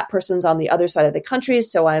 Okay, that person's on the other side of the country.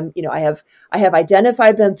 So I have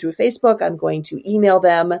identified them through Facebook. I'm going to email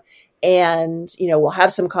them and, we'll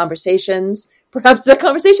have some conversations. Perhaps the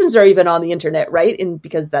conversations are even on the internet, right? And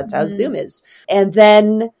because that's how Zoom is. And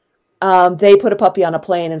then they put a puppy on a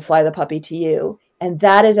plane and fly the puppy to you. And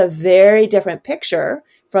that is a very different picture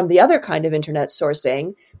from the other kind of internet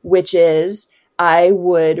sourcing, which is I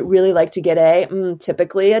would really like to get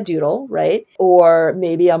typically a doodle, right? Or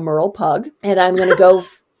maybe a Merle pug. And I'm going to go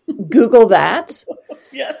Google that.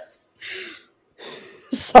 Yes.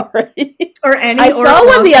 Sorry. Or any. I saw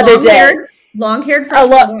one the other day. Long-haired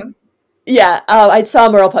French. Yeah. I saw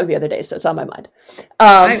a Merle pug the other day, so it's on my mind.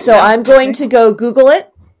 I'm going to go Google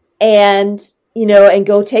it and and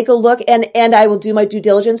go take a look. And I will do my due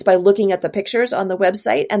diligence by looking at the pictures on the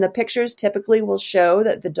website. And the pictures typically will show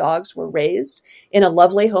that the dogs were raised in a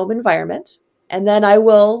lovely home environment. And then I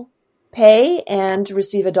will pay and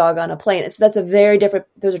receive a dog on a plane. So those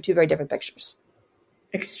are two very different pictures.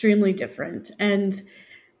 Extremely different. And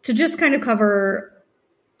to just kind of cover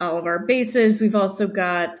all of our bases, we've also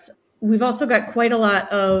got quite a lot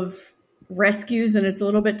of rescues, and it's a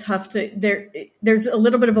little bit tough there's a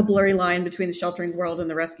little bit of a blurry line between the sheltering world and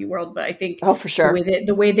the rescue world, but I think for sure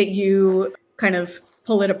the way that you kind of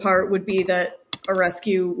pull it apart would be that a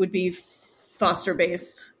rescue would be foster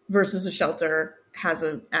based versus a shelter has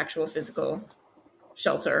an actual physical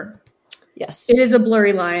shelter. Yes, it is a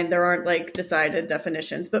blurry line. There aren't like decided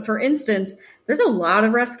definitions, but for instance, there's a lot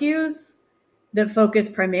of rescues that focus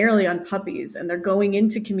primarily on puppies, and they're going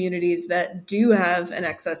into communities that do have an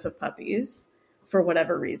excess of puppies for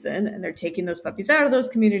whatever reason, and they're taking those puppies out of those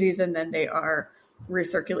communities, and then they are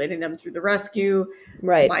recirculating them through the rescue.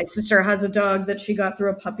 Right. My sister has a dog that she got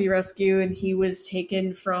through a puppy rescue, and he was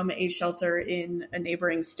taken from a shelter in a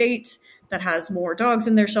neighboring state that has more dogs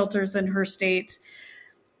in their shelters than her state.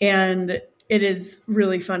 And it is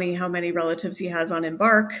really funny how many relatives he has on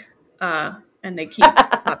Embark, and they keep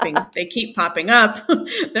popping up.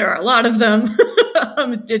 There are a lot of them.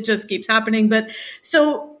 It just keeps happening.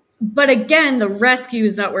 But again, the rescue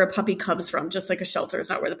is not where a puppy comes from, just like a shelter is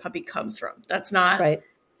not where the puppy comes from. That's not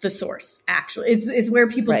the source, actually. It's where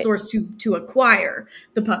people source to acquire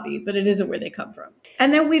the puppy, but it isn't where they come from.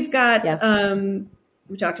 And then we've got,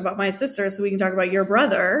 we talked about my sister, so we can talk about your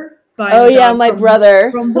brother. My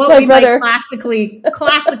brother. From what we might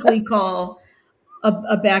classically call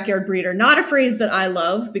a backyard breeder. Not a phrase that I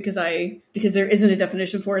love because there isn't a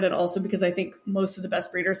definition for it, and also because I think most of the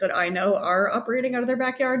best breeders that I know are operating out of their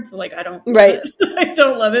backyard. So I don't I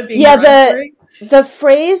don't love it being the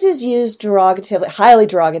phrase is used highly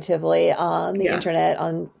derogatively on the internet,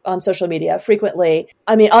 on social media frequently.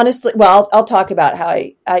 I mean, honestly, I'll talk about how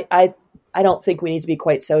I don't think we need to be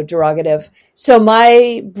quite so derogative. So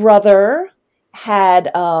my brother had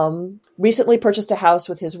recently purchased a house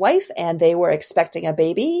with his wife, and they were expecting a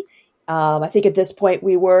baby. I think at this point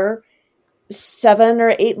we were 7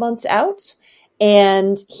 or 8 months out,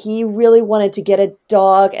 and he really wanted to get a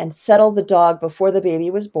dog and settle the dog before the baby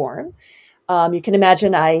was born. You can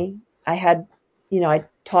imagine I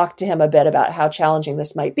talked to him a bit about how challenging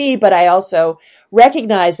this might be, but I also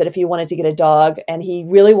recognized that if he wanted to get a dog and he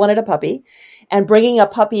really wanted a puppy, and bringing a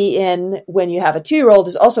puppy in when you have a 2-year-old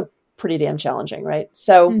is also pretty damn challenging, right?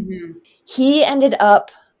 So he ended up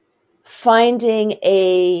finding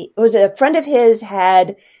a friend of his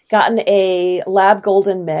had gotten a lab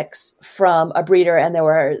golden mix from a breeder, and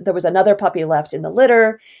there was another puppy left in the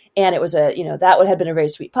litter, and it was that had been a very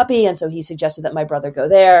sweet puppy, and so he suggested that my brother go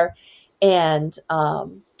there, and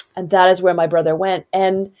that is where my brother went,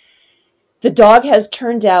 and the dog has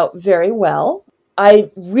turned out very well.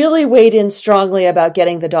 I really weighed in strongly about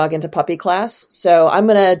getting the dog into puppy class. So I'm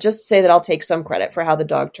going to just say that I'll take some credit for how the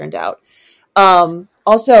dog turned out.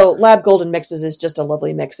 Also, Lab Golden Mixes is just a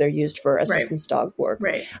lovely mix. They're used for assistance dog work.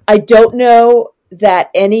 Right. I don't know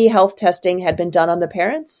that any health testing had been done on the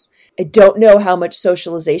parents. I don't know how much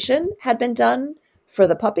socialization had been done for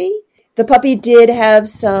the puppy. The puppy did have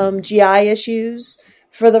some GI issues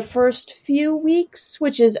for the first few weeks,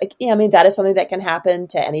 which is, that is something that can happen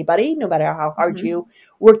to anybody, no matter how hard you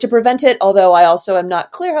work to prevent it. Although I also am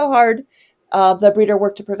not clear how hard The breeder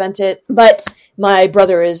worked to prevent it. But my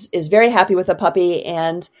brother is very happy with the puppy.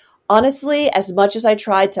 And honestly, as much as I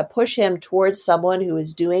tried to push him towards someone who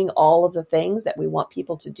is doing all of the things that we want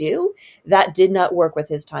people to do, that did not work with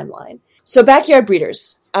his timeline. So backyard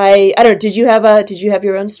breeders. I don't know. Did you have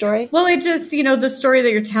your own story? Well, it just, the story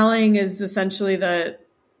that you're telling is essentially that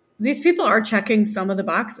these people are checking some of the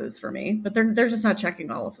boxes for me, but they're just not checking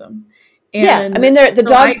all of them. And yeah, I mean, the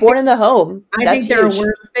dog's born in the home. I think there are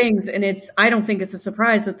worse things, and I don't think it's a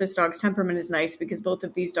surprise that this dog's temperament is nice because both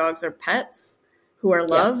of these dogs are pets who are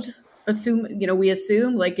loved. Yeah. We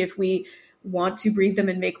assume like if we want to breed them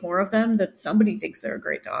and make more of them, that somebody thinks they're a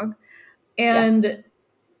great dog. And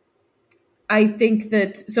I think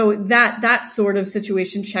that sort of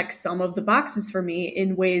situation checks some of the boxes for me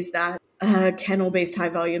in ways that a kennel-based high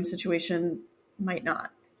volume situation might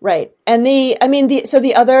not. Right. And the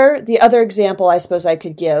other example I suppose I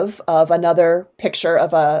could give of another picture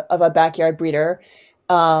of a backyard breeder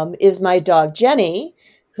is my dog Jenny,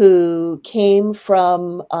 who came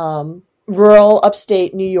from rural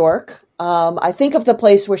upstate New York. I think of the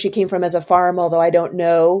place where she came from as a farm, although I don't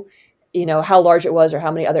know, how large it was or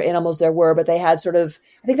how many other animals there were, but they had I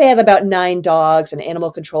think they had about 9 dogs, and animal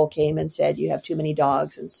control came and said, you have too many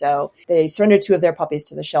dogs. And so they surrendered 2 of their puppies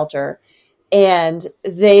to the shelter. And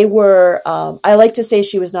they were, I like to say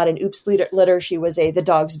she was not an oops litter. She was the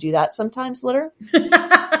dogs do that sometimes litter.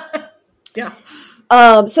 Yeah.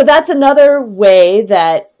 So that's another way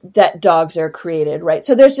that dogs are created, right?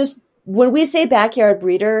 So there's just, when we say backyard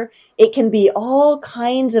breeder, it can be all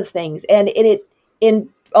kinds of things. And in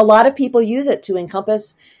a lot of people use it to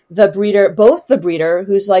encompass the breeder, both the breeder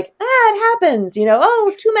who's like, it happens,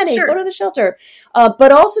 too many, sure, go to the shelter.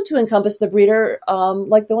 But also to encompass the breeder,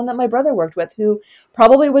 like the one that my brother worked with, who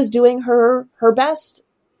probably was doing her best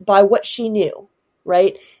by what she knew,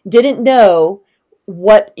 right? Didn't know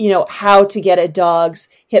what, how to get a dog's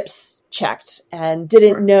hips checked, and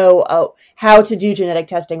didn't know how to do genetic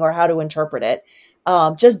testing or how to interpret it.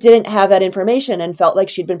 Just didn't have that information and felt like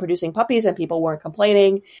she'd been producing puppies and people weren't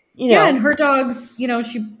complaining. Yeah, and her dogs,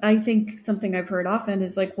 I think something I've heard often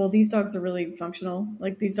is like, well, these dogs are really functional.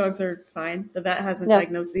 Like, these dogs are fine. The vet hasn't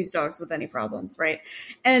diagnosed these dogs with any problems, right?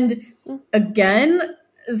 And again,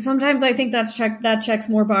 sometimes I think that checks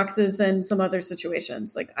more boxes than some other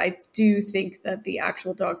situations. Like, I do think that the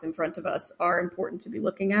actual dogs in front of us are important to be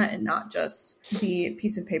looking at, and not just the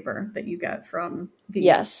piece of paper that you get from the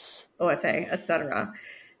OFA, etc.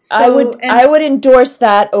 So, I would endorse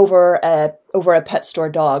that over a pet store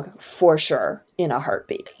dog for sure, in a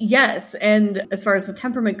heartbeat. Yes, and as far as the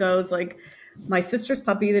temperament goes, like my sister's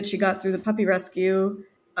puppy that she got through the puppy rescue,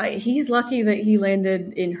 he's lucky that he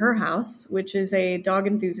landed in her house, which is a dog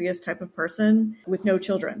enthusiast type of person with no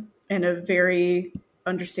children and a very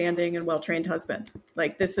understanding and well-trained husband.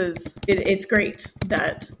 Like, it's great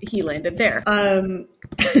that he landed there.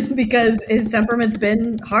 Because his temperament's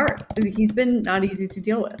been hard. He's been not easy to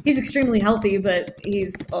deal with. He's extremely healthy, but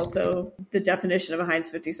he's also the definition of a Heinz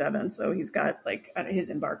 57. So he's got his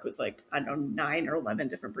embark was 9 or 11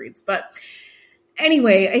 different breeds. But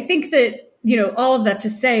anyway, I think that, all of that to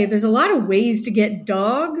say, there's a lot of ways to get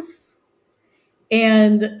dogs,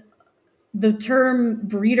 and the term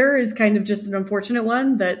breeder is kind of just an unfortunate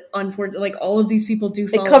one that, unfortunately, all of these people do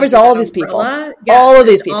fall. It covers all of these people. Yes, all of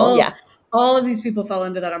these people, all of these people fell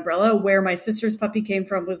into that umbrella. Where my sister's puppy came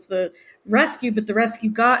from was the rescue, but the rescue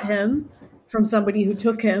got him from somebody who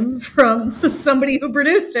took him from somebody who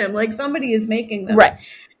produced him. Like, somebody is making them.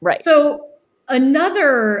 Right. So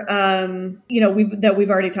another, that we've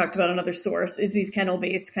already talked about, another source is these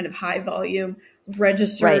kennel-based kind of high volume,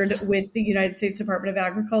 registered with the United States Department of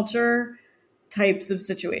Agriculture types of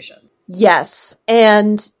situations. Yes.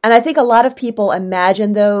 And I think a lot of people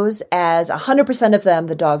imagine those as 100% of them,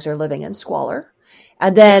 the dogs are living in squalor.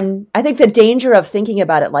 And then I think the danger of thinking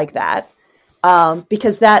about it like that,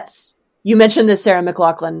 because you mentioned the Sarah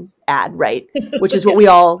McLachlan ad, right? Which is what we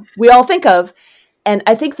all think of. And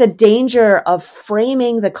I think the danger of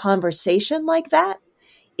framing the conversation like that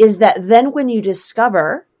is that then when you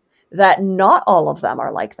discover that not all of them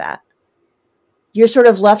are like that, you're sort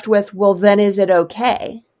of left with, well, then is it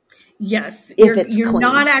okay? Yes. You're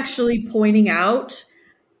not actually pointing out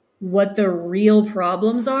what the real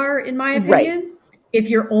problems are, in my opinion, if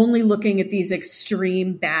you're only looking at these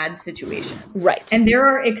extreme bad situations. Right. And there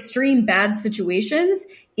are extreme bad situations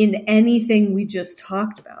in anything we just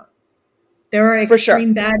talked about. There are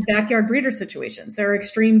extreme bad backyard breeder situations. There are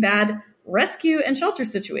extreme bad rescue and shelter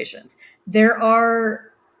situations. There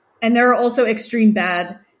are also extreme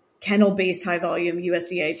bad kennel-based high-volume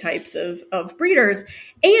USDA types of breeders.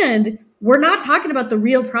 And we're not talking about the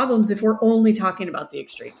real problems if we're only talking about the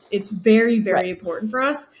extremes. It's very, very important for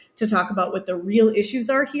us to talk about what the real issues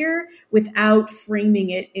are here without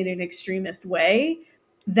framing it in an extremist way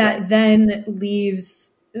that then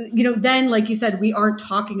leaves, then, like you said, we aren't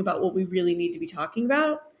talking about what we really need to be talking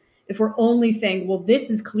about if we're only saying, well,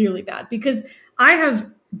 this is clearly bad. Because I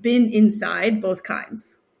have been inside both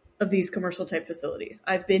kinds of these commercial type facilities.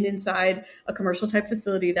 I've been inside a commercial type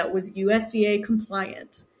facility that was USDA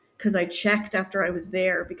compliant because I checked after I was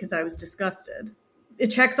there because I was disgusted. It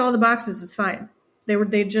checks all the boxes. It's fine.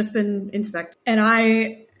 They'd just been inspected. And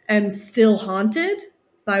I am still haunted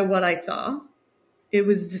by what I saw. It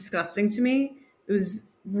was disgusting to me. It was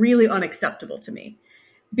really unacceptable to me.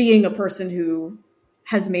 Being a person who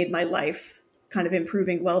has made my life kind of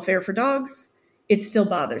improving welfare for dogs, it still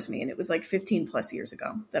bothers me. And it was like 15 plus years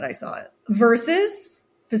ago that I saw it. Versus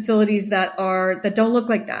facilities that don't look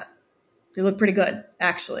like that. They look pretty good,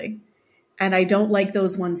 actually. And I don't like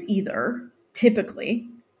those ones either, typically.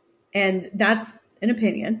 And that's an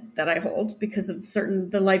opinion that I hold because of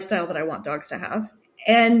the lifestyle that I want dogs to have.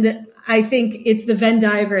 And I think it's the Venn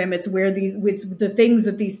diagram. It's the things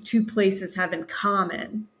that these two places have in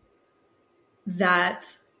common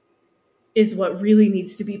that is what really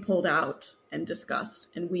needs to be pulled out and discussed.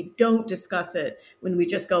 And we don't discuss it when we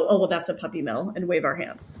just go, oh, well, that's a puppy mill and wave our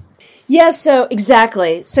hands. Yeah, so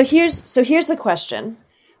exactly. So here's the question.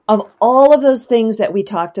 Of all of those things that we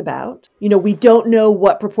talked about, we don't know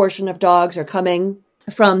what proportion of dogs are coming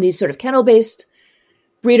from these sort of kennel-based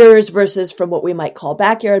breeders versus from what we might call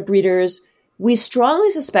backyard breeders. We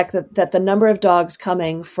strongly suspect that the number of dogs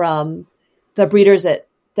coming from the breeders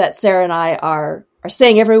that Sarah and I are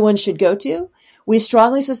saying everyone should go to, we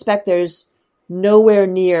strongly suspect there's nowhere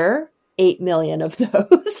near 8 million of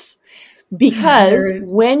those. Because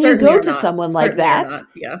when you go to someone like that,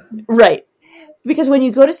 right. Because when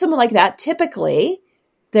you go to someone like that, typically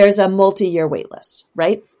there's a multi-year wait list,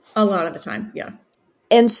 right? A lot of the time, yeah.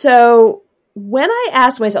 And so when I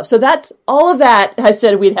ask myself, so that's all of that, I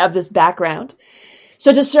said we'd have this background.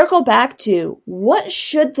 So to circle back to what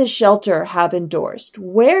should the shelter have endorsed?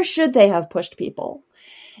 Where should they have pushed people?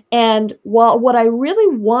 And while what I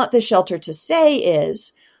really want the shelter to say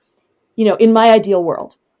is, in my ideal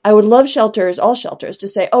world, I would love all shelters to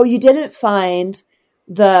say, oh, you didn't find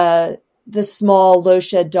the small low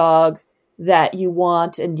shed dog that you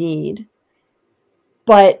want and need.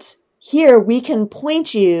 But here we can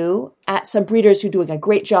point you at some breeders who are doing a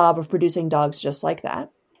great job of producing dogs just like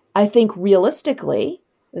that. I think realistically,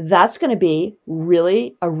 that's going to be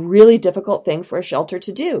a really difficult thing for a shelter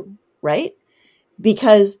to do, right?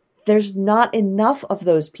 Because there's not enough of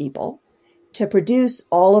those people to produce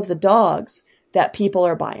all of the dogs that people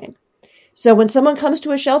are buying. So when someone comes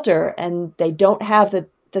to a shelter and they don't have the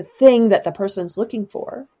thing that the person's looking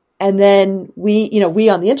for, and then we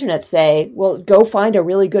on the internet say, well, go find a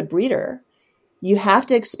really good breeder, you have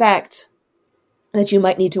to expect that you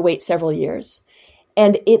might need to wait several years.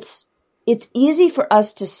 And it's easy for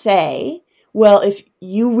us to say, well, if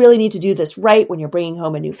you really need to do this right when you're bringing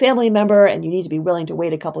home a new family member and you need to be willing to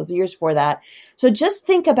wait a couple of years for that. So just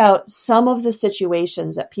think about some of the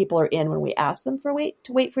situations that people are in when we ask them to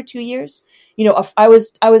wait for 2 years. I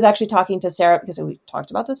was actually talking to Sarah because we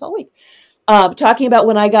talked about this all week, talking about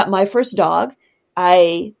when I got my first dog.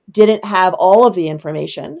 I didn't have all of the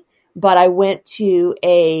information, but I wanted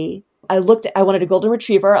a golden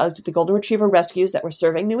retriever. I looked at the golden retriever rescues that were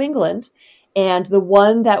serving New England. And the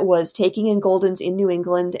one that was taking in Goldens in New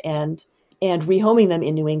England and rehoming them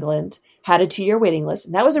in New England had a 2-year waiting list.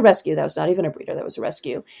 And that was a rescue. That was not even a breeder. That was a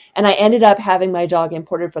rescue. And I ended up having my dog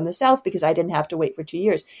imported from the South because I didn't have to wait for 2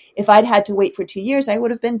 years. If I'd had to wait for 2 years, I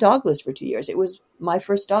would have been dogless for 2 years. It was my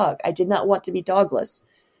first dog. I did not want to be dogless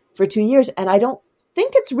for 2 years. And I don't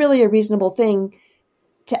think it's really a reasonable thing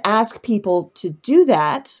to ask people to do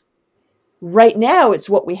that. Right now, it's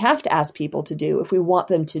what we have to ask people to do if we want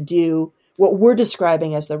them to do what we're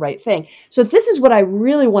describing as the right thing. So this is what I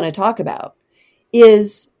really want to talk about,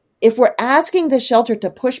 is if we're asking the shelter to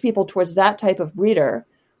push people towards that type of breeder,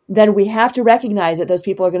 then we have to recognize that those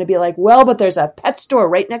people are going to be like, well, but there's a pet store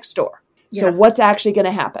right next door. Yes. So what's actually going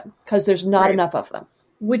to happen? Because there's not enough of them.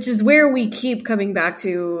 Which is where we keep coming back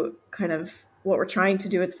to kind of what we're trying to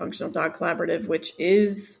do with the Functional Dog Collaborative, which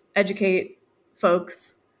is educate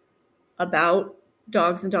folks about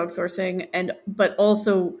dogs and dog sourcing, but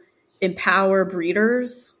also empower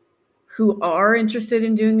breeders who are interested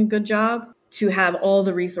in doing a good job to have all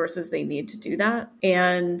the resources they need to do that.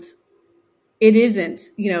 And it isn't,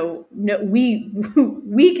 no,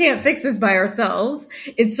 we can't fix this by ourselves.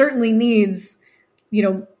 It certainly needs,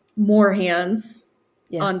 more hands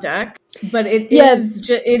on deck. But it's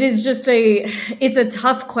a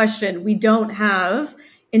tough question. We don't have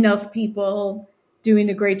enough people doing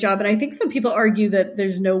a great job. And I think some people argue that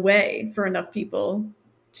there's no way for enough people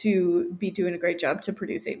to be doing a great job to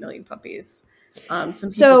produce 8 million puppies. Some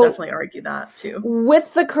people definitely argue that too.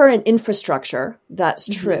 With the current infrastructure, that's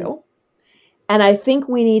true. And I think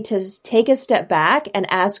we need to take a step back and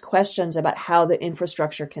ask questions about how the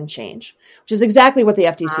infrastructure can change, which is exactly what the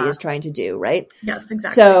FTC is trying to do, right? Yes,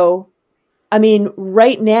 exactly. So, I mean,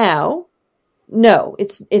 right now, no,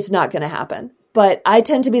 it's not going to happen. But I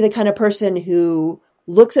tend to be the kind of person who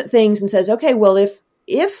looks at things and says, okay, well,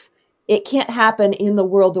 if it can't happen in the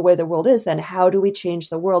world the way the world is, then how do we change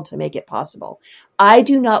the world to make it possible? I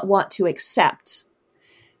do not want to accept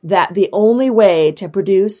that the only way to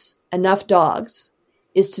produce enough dogs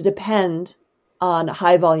is to depend on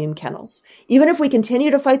high volume kennels. Even if we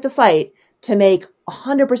continue to fight the fight to make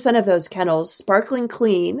 100% of those kennels sparkling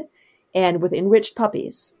clean and with enriched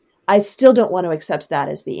puppies, I still don't want to accept that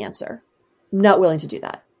as the answer. I'm not willing to do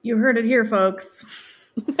that. You heard it here, folks.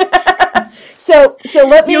 So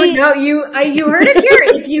let me. You heard it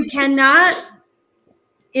here.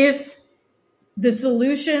 If the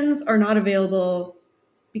solutions are not available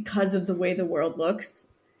because of the way the world looks,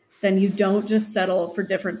 then you don't just settle for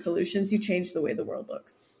different solutions. You change the way the world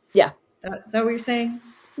looks. Yeah. Is that what you're saying?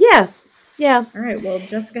 Yeah. Yeah. All right. Well,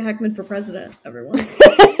 Jessica Hekman for president, everyone.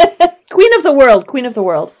 Queen of the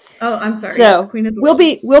world. Oh, I'm sorry. So yes, Queen of the world.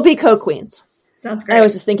 We'll be co-queens. Sounds great. I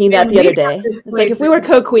was just thinking that the other day. It's like if we were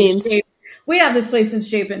co-queens. We have this place in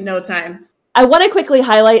shape in no time. I want to quickly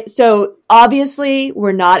highlight, so obviously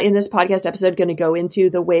we're not in this podcast episode going to go into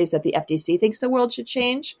the ways that the FTC thinks the world should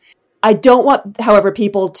change. I don't want, however,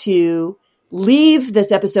 people to leave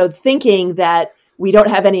this episode thinking that we don't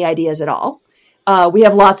have any ideas at all. We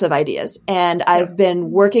have lots of ideas, and I've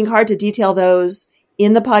been working hard to detail those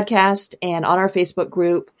in the podcast and on our Facebook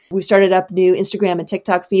group. We've started up new Instagram and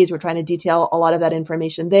TikTok feeds. We're trying to detail a lot of that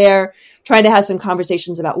information there, trying to have some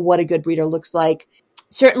conversations about what a good breeder looks like.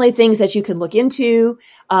 Certainly things that you can look into.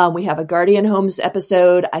 We have a Guardian Homes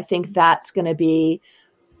episode. I think that's going to be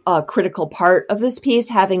a critical part of this piece,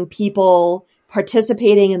 having people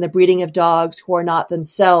participating in the breeding of dogs who are not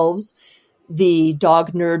themselves the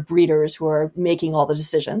dog nerd breeders who are making all the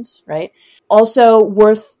decisions, right? Also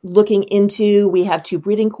worth looking into, we have 2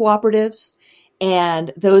 breeding cooperatives,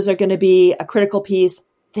 and those are going to be a critical piece.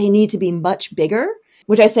 They need to be much bigger,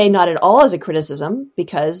 which I say not at all as a criticism,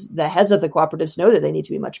 because the heads of the cooperatives know that they need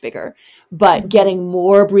to be much bigger. But getting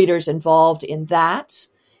more breeders involved in that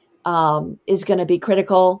is going to be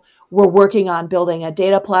critical. We're working on building a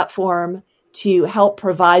data platform to help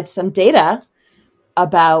provide some data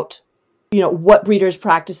about, what breeders'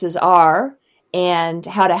 practices are and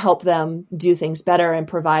how to help them do things better and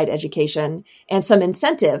provide education and some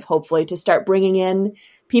incentive, hopefully, to start bringing in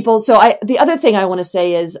people. So the other thing I want to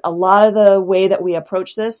say is a lot of the way that we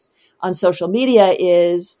approach this on social media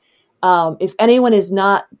is if anyone is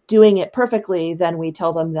not doing it perfectly, then we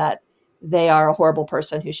tell them that they are a horrible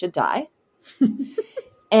person who should die.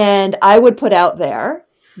 And I would put out there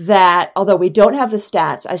that although we don't have the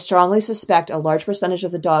stats, I strongly suspect a large percentage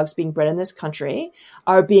of the dogs being bred in this country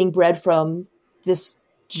are being bred from this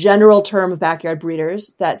general term of backyard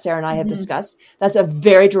breeders that Sarah and I have discussed. That's a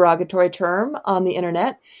very derogatory term on the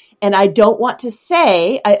internet. And I don't want to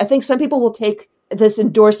say, I think some people will take this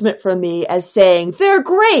endorsement from me as saying, they're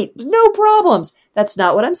great, no problems. That's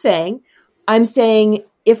not what I'm saying. I'm saying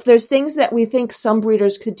if there's things that we think some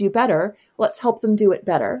breeders could do better, let's help them do it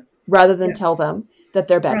better rather than tell them that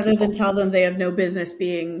they're bad rather people. than tell them they have no business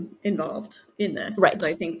being involved in this. Right.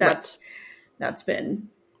 I think that's been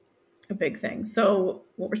a big thing. So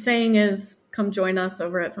what we're saying is come join us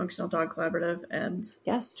over at Functional Dog Collaborative and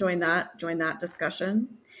join that discussion.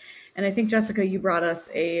 And I think, Jessica, you brought us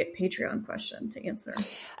a Patreon question to answer.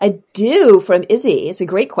 I do, from Izzy. It's a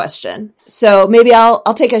great question. So maybe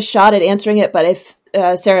I'll take a shot at answering it, but if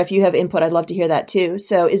Sarah, if you have input, I'd love to hear that too.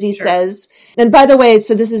 So Izzy says, and by the way,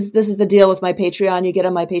 so this is the deal with my Patreon. You get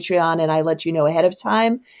on my Patreon and I let you know ahead of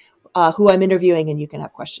time who I'm interviewing and you can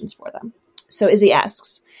have questions for them. So Izzy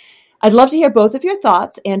asks, I'd love to hear both of your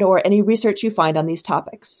thoughts and or any research you find on these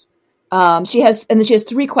topics. She has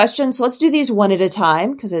 3 questions. So let's do these one at a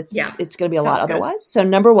time because it's going to be a lot otherwise. So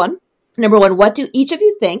number one, what do each of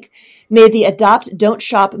you think made the adopt, don't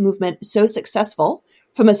shop movement so successful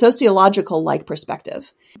from a sociological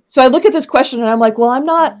perspective? So I look at this question and I'm like, well, I'm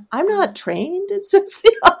not trained in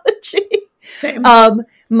sociology. Same.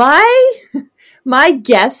 My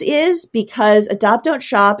guess is because adopt, don't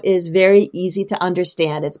shop is very easy to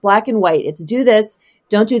understand. It's black and white. It's do this,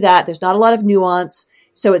 Don't do that. There's not a lot of nuance.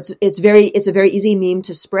 So it's a very easy meme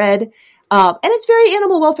to spread. And it's very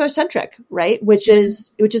animal welfare centric, right? Which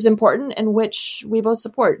is important and which we both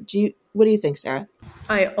support. What do you think, Sarah?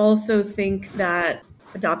 I also think that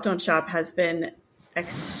Adopt Don't Shop has been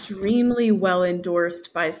extremely well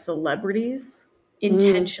endorsed by celebrities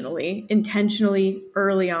intentionally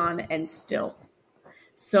early on and still.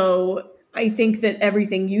 So I think that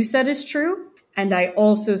everything you said is true. And I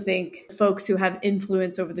also think folks who have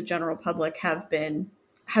influence over the general public have been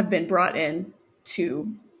brought in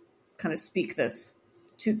to kind of speak this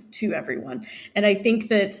to everyone. And I think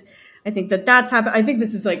that that's happened. I think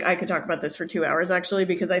this is like, I could talk about this for 2 hours actually,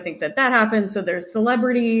 because I think that happens. So there's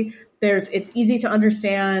celebrity, it's easy to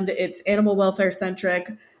understand, it's animal welfare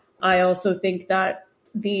centric. I also think that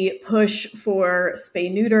the push for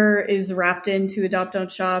spay neuter is wrapped into Adopt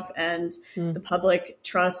Don't Shop, and the public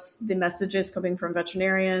trusts the messages coming from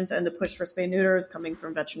veterinarians, and the push for spay neuter is coming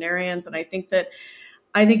from veterinarians. And I think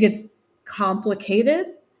it's complicated,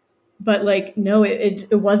 but like, no,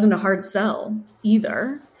 it wasn't a hard sell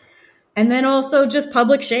either. And then also just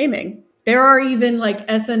public shaming. There are even like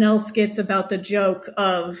SNL skits about the joke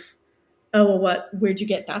of, oh, well, where'd you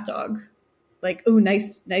get that dog? Like, oh,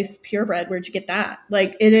 nice purebred. Where'd you get that?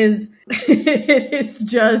 Like, it is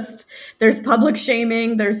just, there's public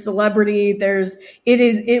shaming, there's celebrity,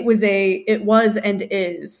 it was and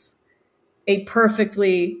is a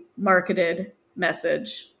perfectly marketed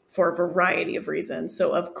message for a variety of reasons.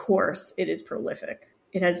 So of course it is prolific.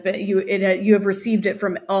 It has been, you have received it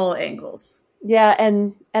from all angles. Yeah.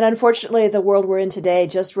 And unfortunately the world we're in today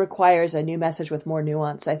just requires a new message with more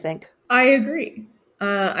nuance, I think. I agree.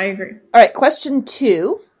 All right. Question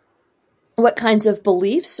 2. What kinds of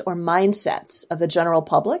beliefs or mindsets of the general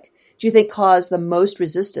public do you think cause the most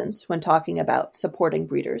resistance when talking about supporting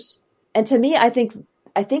breeders? And to me, I think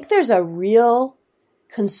there's a real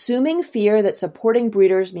consuming fear that supporting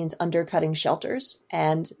breeders means undercutting shelters.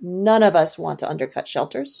 And none of us want to undercut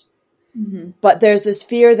shelters. Mm-hmm. But there's this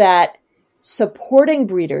fear that supporting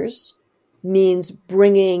breeders means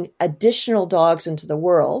bringing additional dogs into the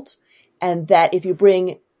world. And that if you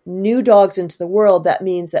bring new dogs into the world, that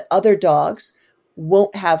means that other dogs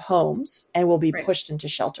won't have homes and will be pushed into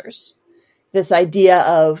shelters. This idea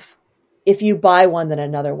of if you buy one, then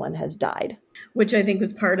another one has died. Which I think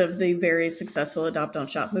was part of the very successful Adopt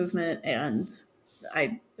Don't Shop movement. And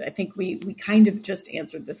I think we kind of just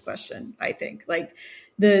answered this question. I think like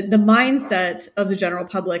the mindset of the general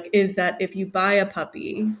public is that if you buy a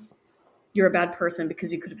puppy, you're a bad person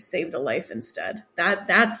because you could have saved a life instead.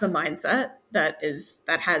 That's the mindset that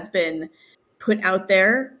has been put out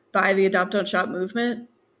there by the Adopt Don't Shop movement,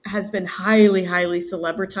 has been highly, highly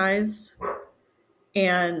celebritized,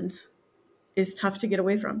 and is tough to get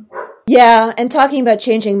away from. Yeah. And talking about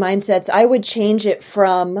changing mindsets, I would change it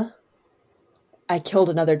from I killed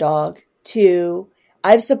another dog to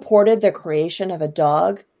I've supported the creation of a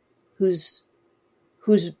dog whose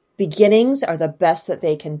beginnings are the best that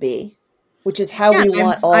they can be. Which is how we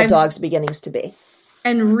want all dogs' beginnings to be.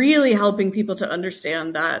 And really helping people to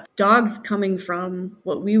understand that dogs coming from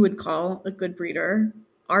what we would call a good breeder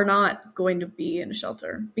are not going to be in a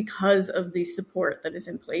shelter because of the support that is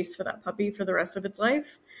in place for that puppy for the rest of its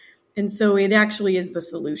life. And so it actually is the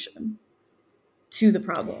solution to the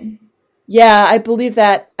problem. Yeah, I believe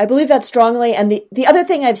that strongly. And the other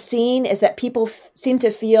thing I've seen is that people seem to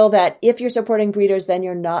feel that if you're supporting breeders, then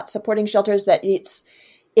you're not supporting shelters, that it's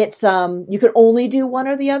you could only do one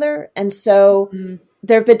or the other. And so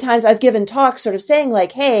there have been times I've given talks sort of saying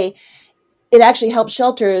like, hey, it actually helps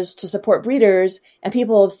shelters to support breeders. And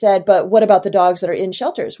people have said, but what about the dogs that are in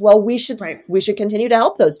shelters? Well, we should continue to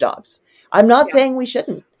help those dogs. I'm not saying we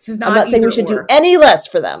shouldn't. I'm not saying we should do any less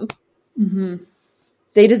for them. Mm-hmm.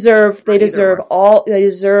 They deserve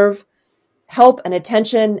help and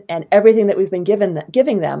attention and everything that we've been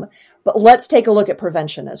giving them. But let's take a look at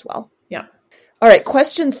prevention as well. Yeah. All right,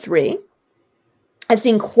 question 3. I've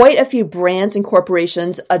seen quite a few brands and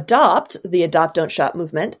corporations adopt the Adopt Don't Shop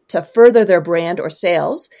movement to further their brand or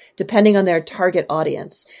sales, depending on their target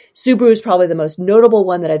audience. Subaru is probably the most notable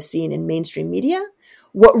one that I've seen in mainstream media.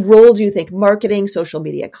 What role do you think marketing, social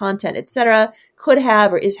media content, etc., could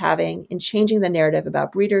have or is having in changing the narrative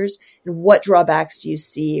about breeders? And what drawbacks do you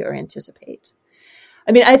see or anticipate?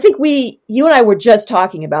 I mean, I think you and I were just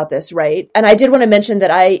talking about this, right? And I did want to mention that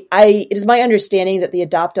it is my understanding that the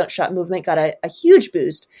Adopt Don't Shop movement got a huge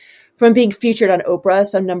boost from being featured on Oprah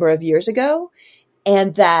some number of years ago.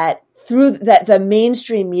 And that through that, the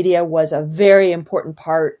mainstream media was a very important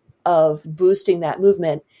part of boosting that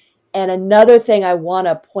movement. And another thing I want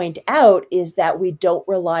to point out is that we don't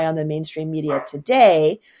rely on the mainstream media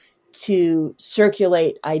today to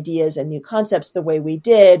circulate ideas and new concepts the way we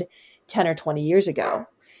did 10 or 20 years ago.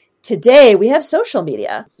 Today we have social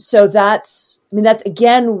media. So that's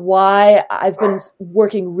again why I've been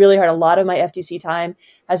working really hard. A lot of my FTC time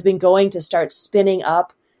has been going to start spinning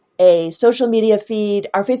up a social media feed.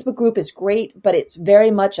 Our Facebook group is great, but it's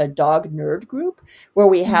very much a dog nerd group where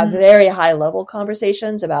we have very high level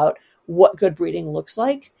conversations about what good breeding looks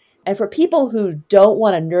like. And for people who don't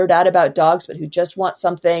want to nerd out about dogs, but who just want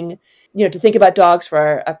something, to think about dogs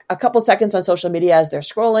for a couple seconds on social media as they're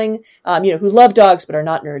scrolling, who love dogs, but are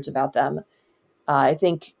not nerds about them. I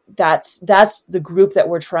think that's the group that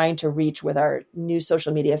we're trying to reach with our new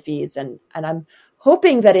social media feeds. And I'm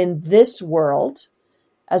hoping that in this world,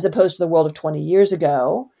 as opposed to the world of 20 years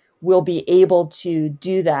ago, we'll be able to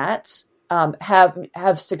do that,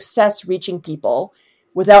 have success reaching people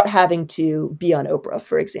without having to be on Oprah,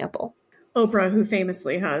 for example. Oprah, who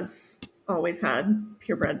famously has always had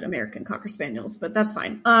purebred American Cocker Spaniels, but that's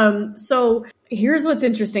fine. So here's what's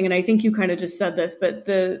interesting, and I think you kind of just said this, but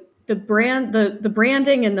the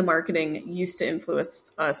branding and the marketing used to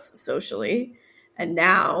influence us socially, and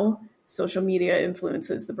now social media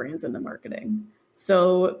influences the brands and the marketing.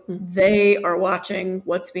 So they are watching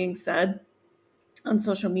what's being said on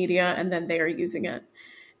social media, and then they are using it.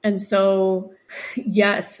 And so,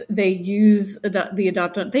 yes, they use the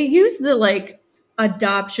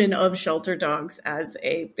adoption of shelter dogs as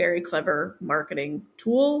a very clever marketing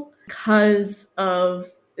tool because of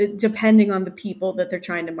depending on the people that they're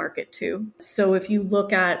trying to market to. So if you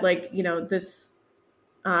look at this,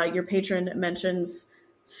 your patron mentions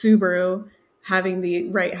Subaru having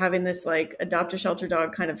this adopt a shelter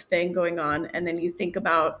dog kind of thing going on. And then you think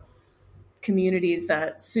about communities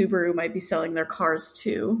that Subaru might be selling their cars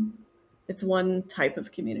to. It's one type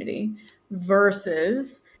of community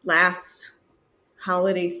versus last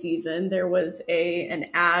holiday season, there was an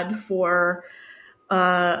ad for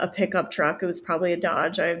a pickup truck. It was probably a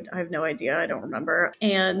Dodge. I have no idea. I don't remember.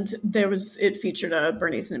 And it featured a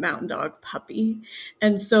Bernese Mountain Dog puppy.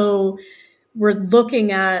 And so we're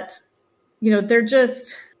looking at, they're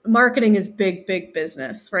just, marketing is big, big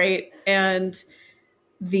business, right? And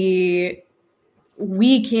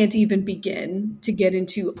we can't even begin to get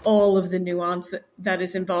into all of the nuance that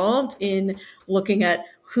is involved in looking at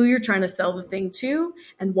who you're trying to sell the thing to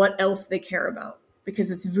and what else they care about,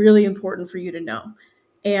 because it's really important for you to know.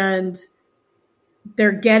 And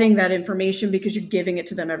they're getting that information because you're giving it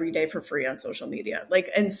to them every day for free on social media.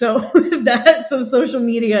 So social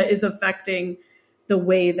media is affecting the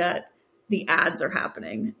way that the ads are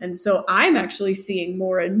happening. And so I'm actually seeing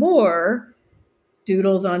more and more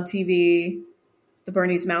doodles on TV, the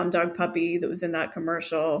Bernese Mountain Dog puppy that was in that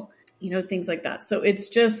commercial, things like that. So it's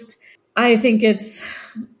just, I think it's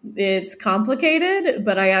complicated,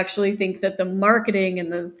 but I actually think that the marketing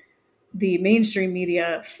and the mainstream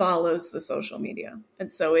media follows the social media.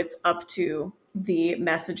 And so it's up to the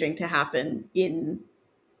messaging to happen in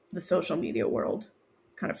the social media world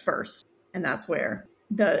kind of first. And that's where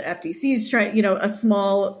the FTC's trying, a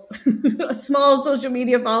small social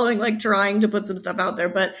media following, trying to put some stuff out there,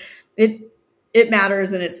 but it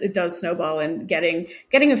matters, and it does snowball, and getting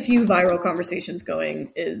a few viral conversations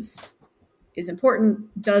going is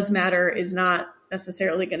important, does matter, is not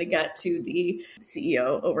necessarily going to get to the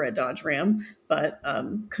CEO over at Dodge Ram, but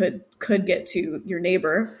could get to your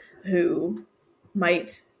neighbor who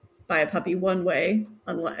might buy a puppy one way,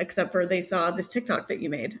 except for they saw this TikTok that you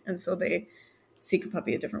made, and so they seek a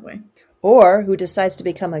puppy a different way. Or who decides to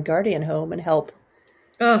become a guardian home and help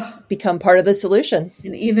become part of the solution.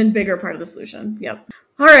 An even bigger part of the solution. Yep.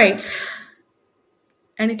 All right.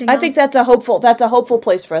 Anything else? I think that's a hopeful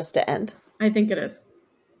place for us to end. I think it is.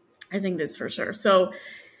 I think it is for sure. So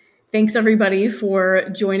thanks everybody for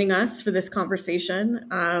joining us for this conversation.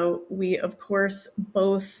 We, of course,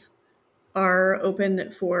 both are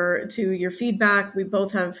open to your feedback. We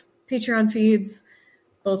both have Patreon feeds.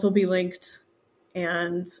 Both will be linked.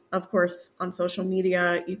 And of course, on social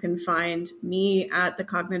media, you can find me at The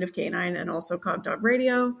Cognitive Canine and also Cog Dog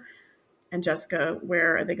Radio. And Jessica,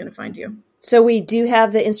 where are they going to find you? So we do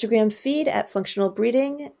have the Instagram feed at Functional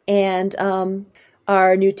Breeding, and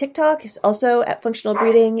our new TikTok is also at Functional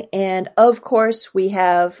Breeding. And of course, there's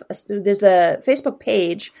the Facebook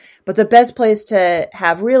page, but the best place to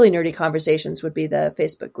have really nerdy conversations would be the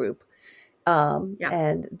Facebook group.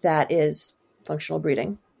 And that is Functional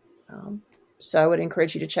Breeding. So I would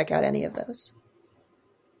encourage you to check out any of those.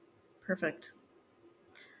 Perfect.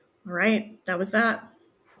 All right. That was that.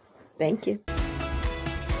 Thank you.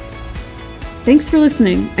 Thanks for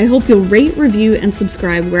listening. I hope you'll rate, review, and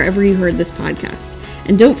subscribe wherever you heard this podcast.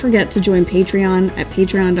 And don't forget to join Patreon at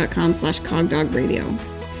patreon.com/cogdogradio.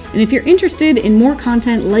 And if you're interested in more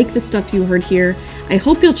content like the stuff you heard here, I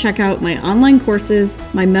hope you'll check out my online courses,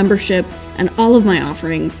 my membership, and all of my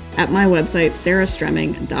offerings at my website,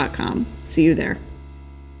 sarahstremming.com. See you there.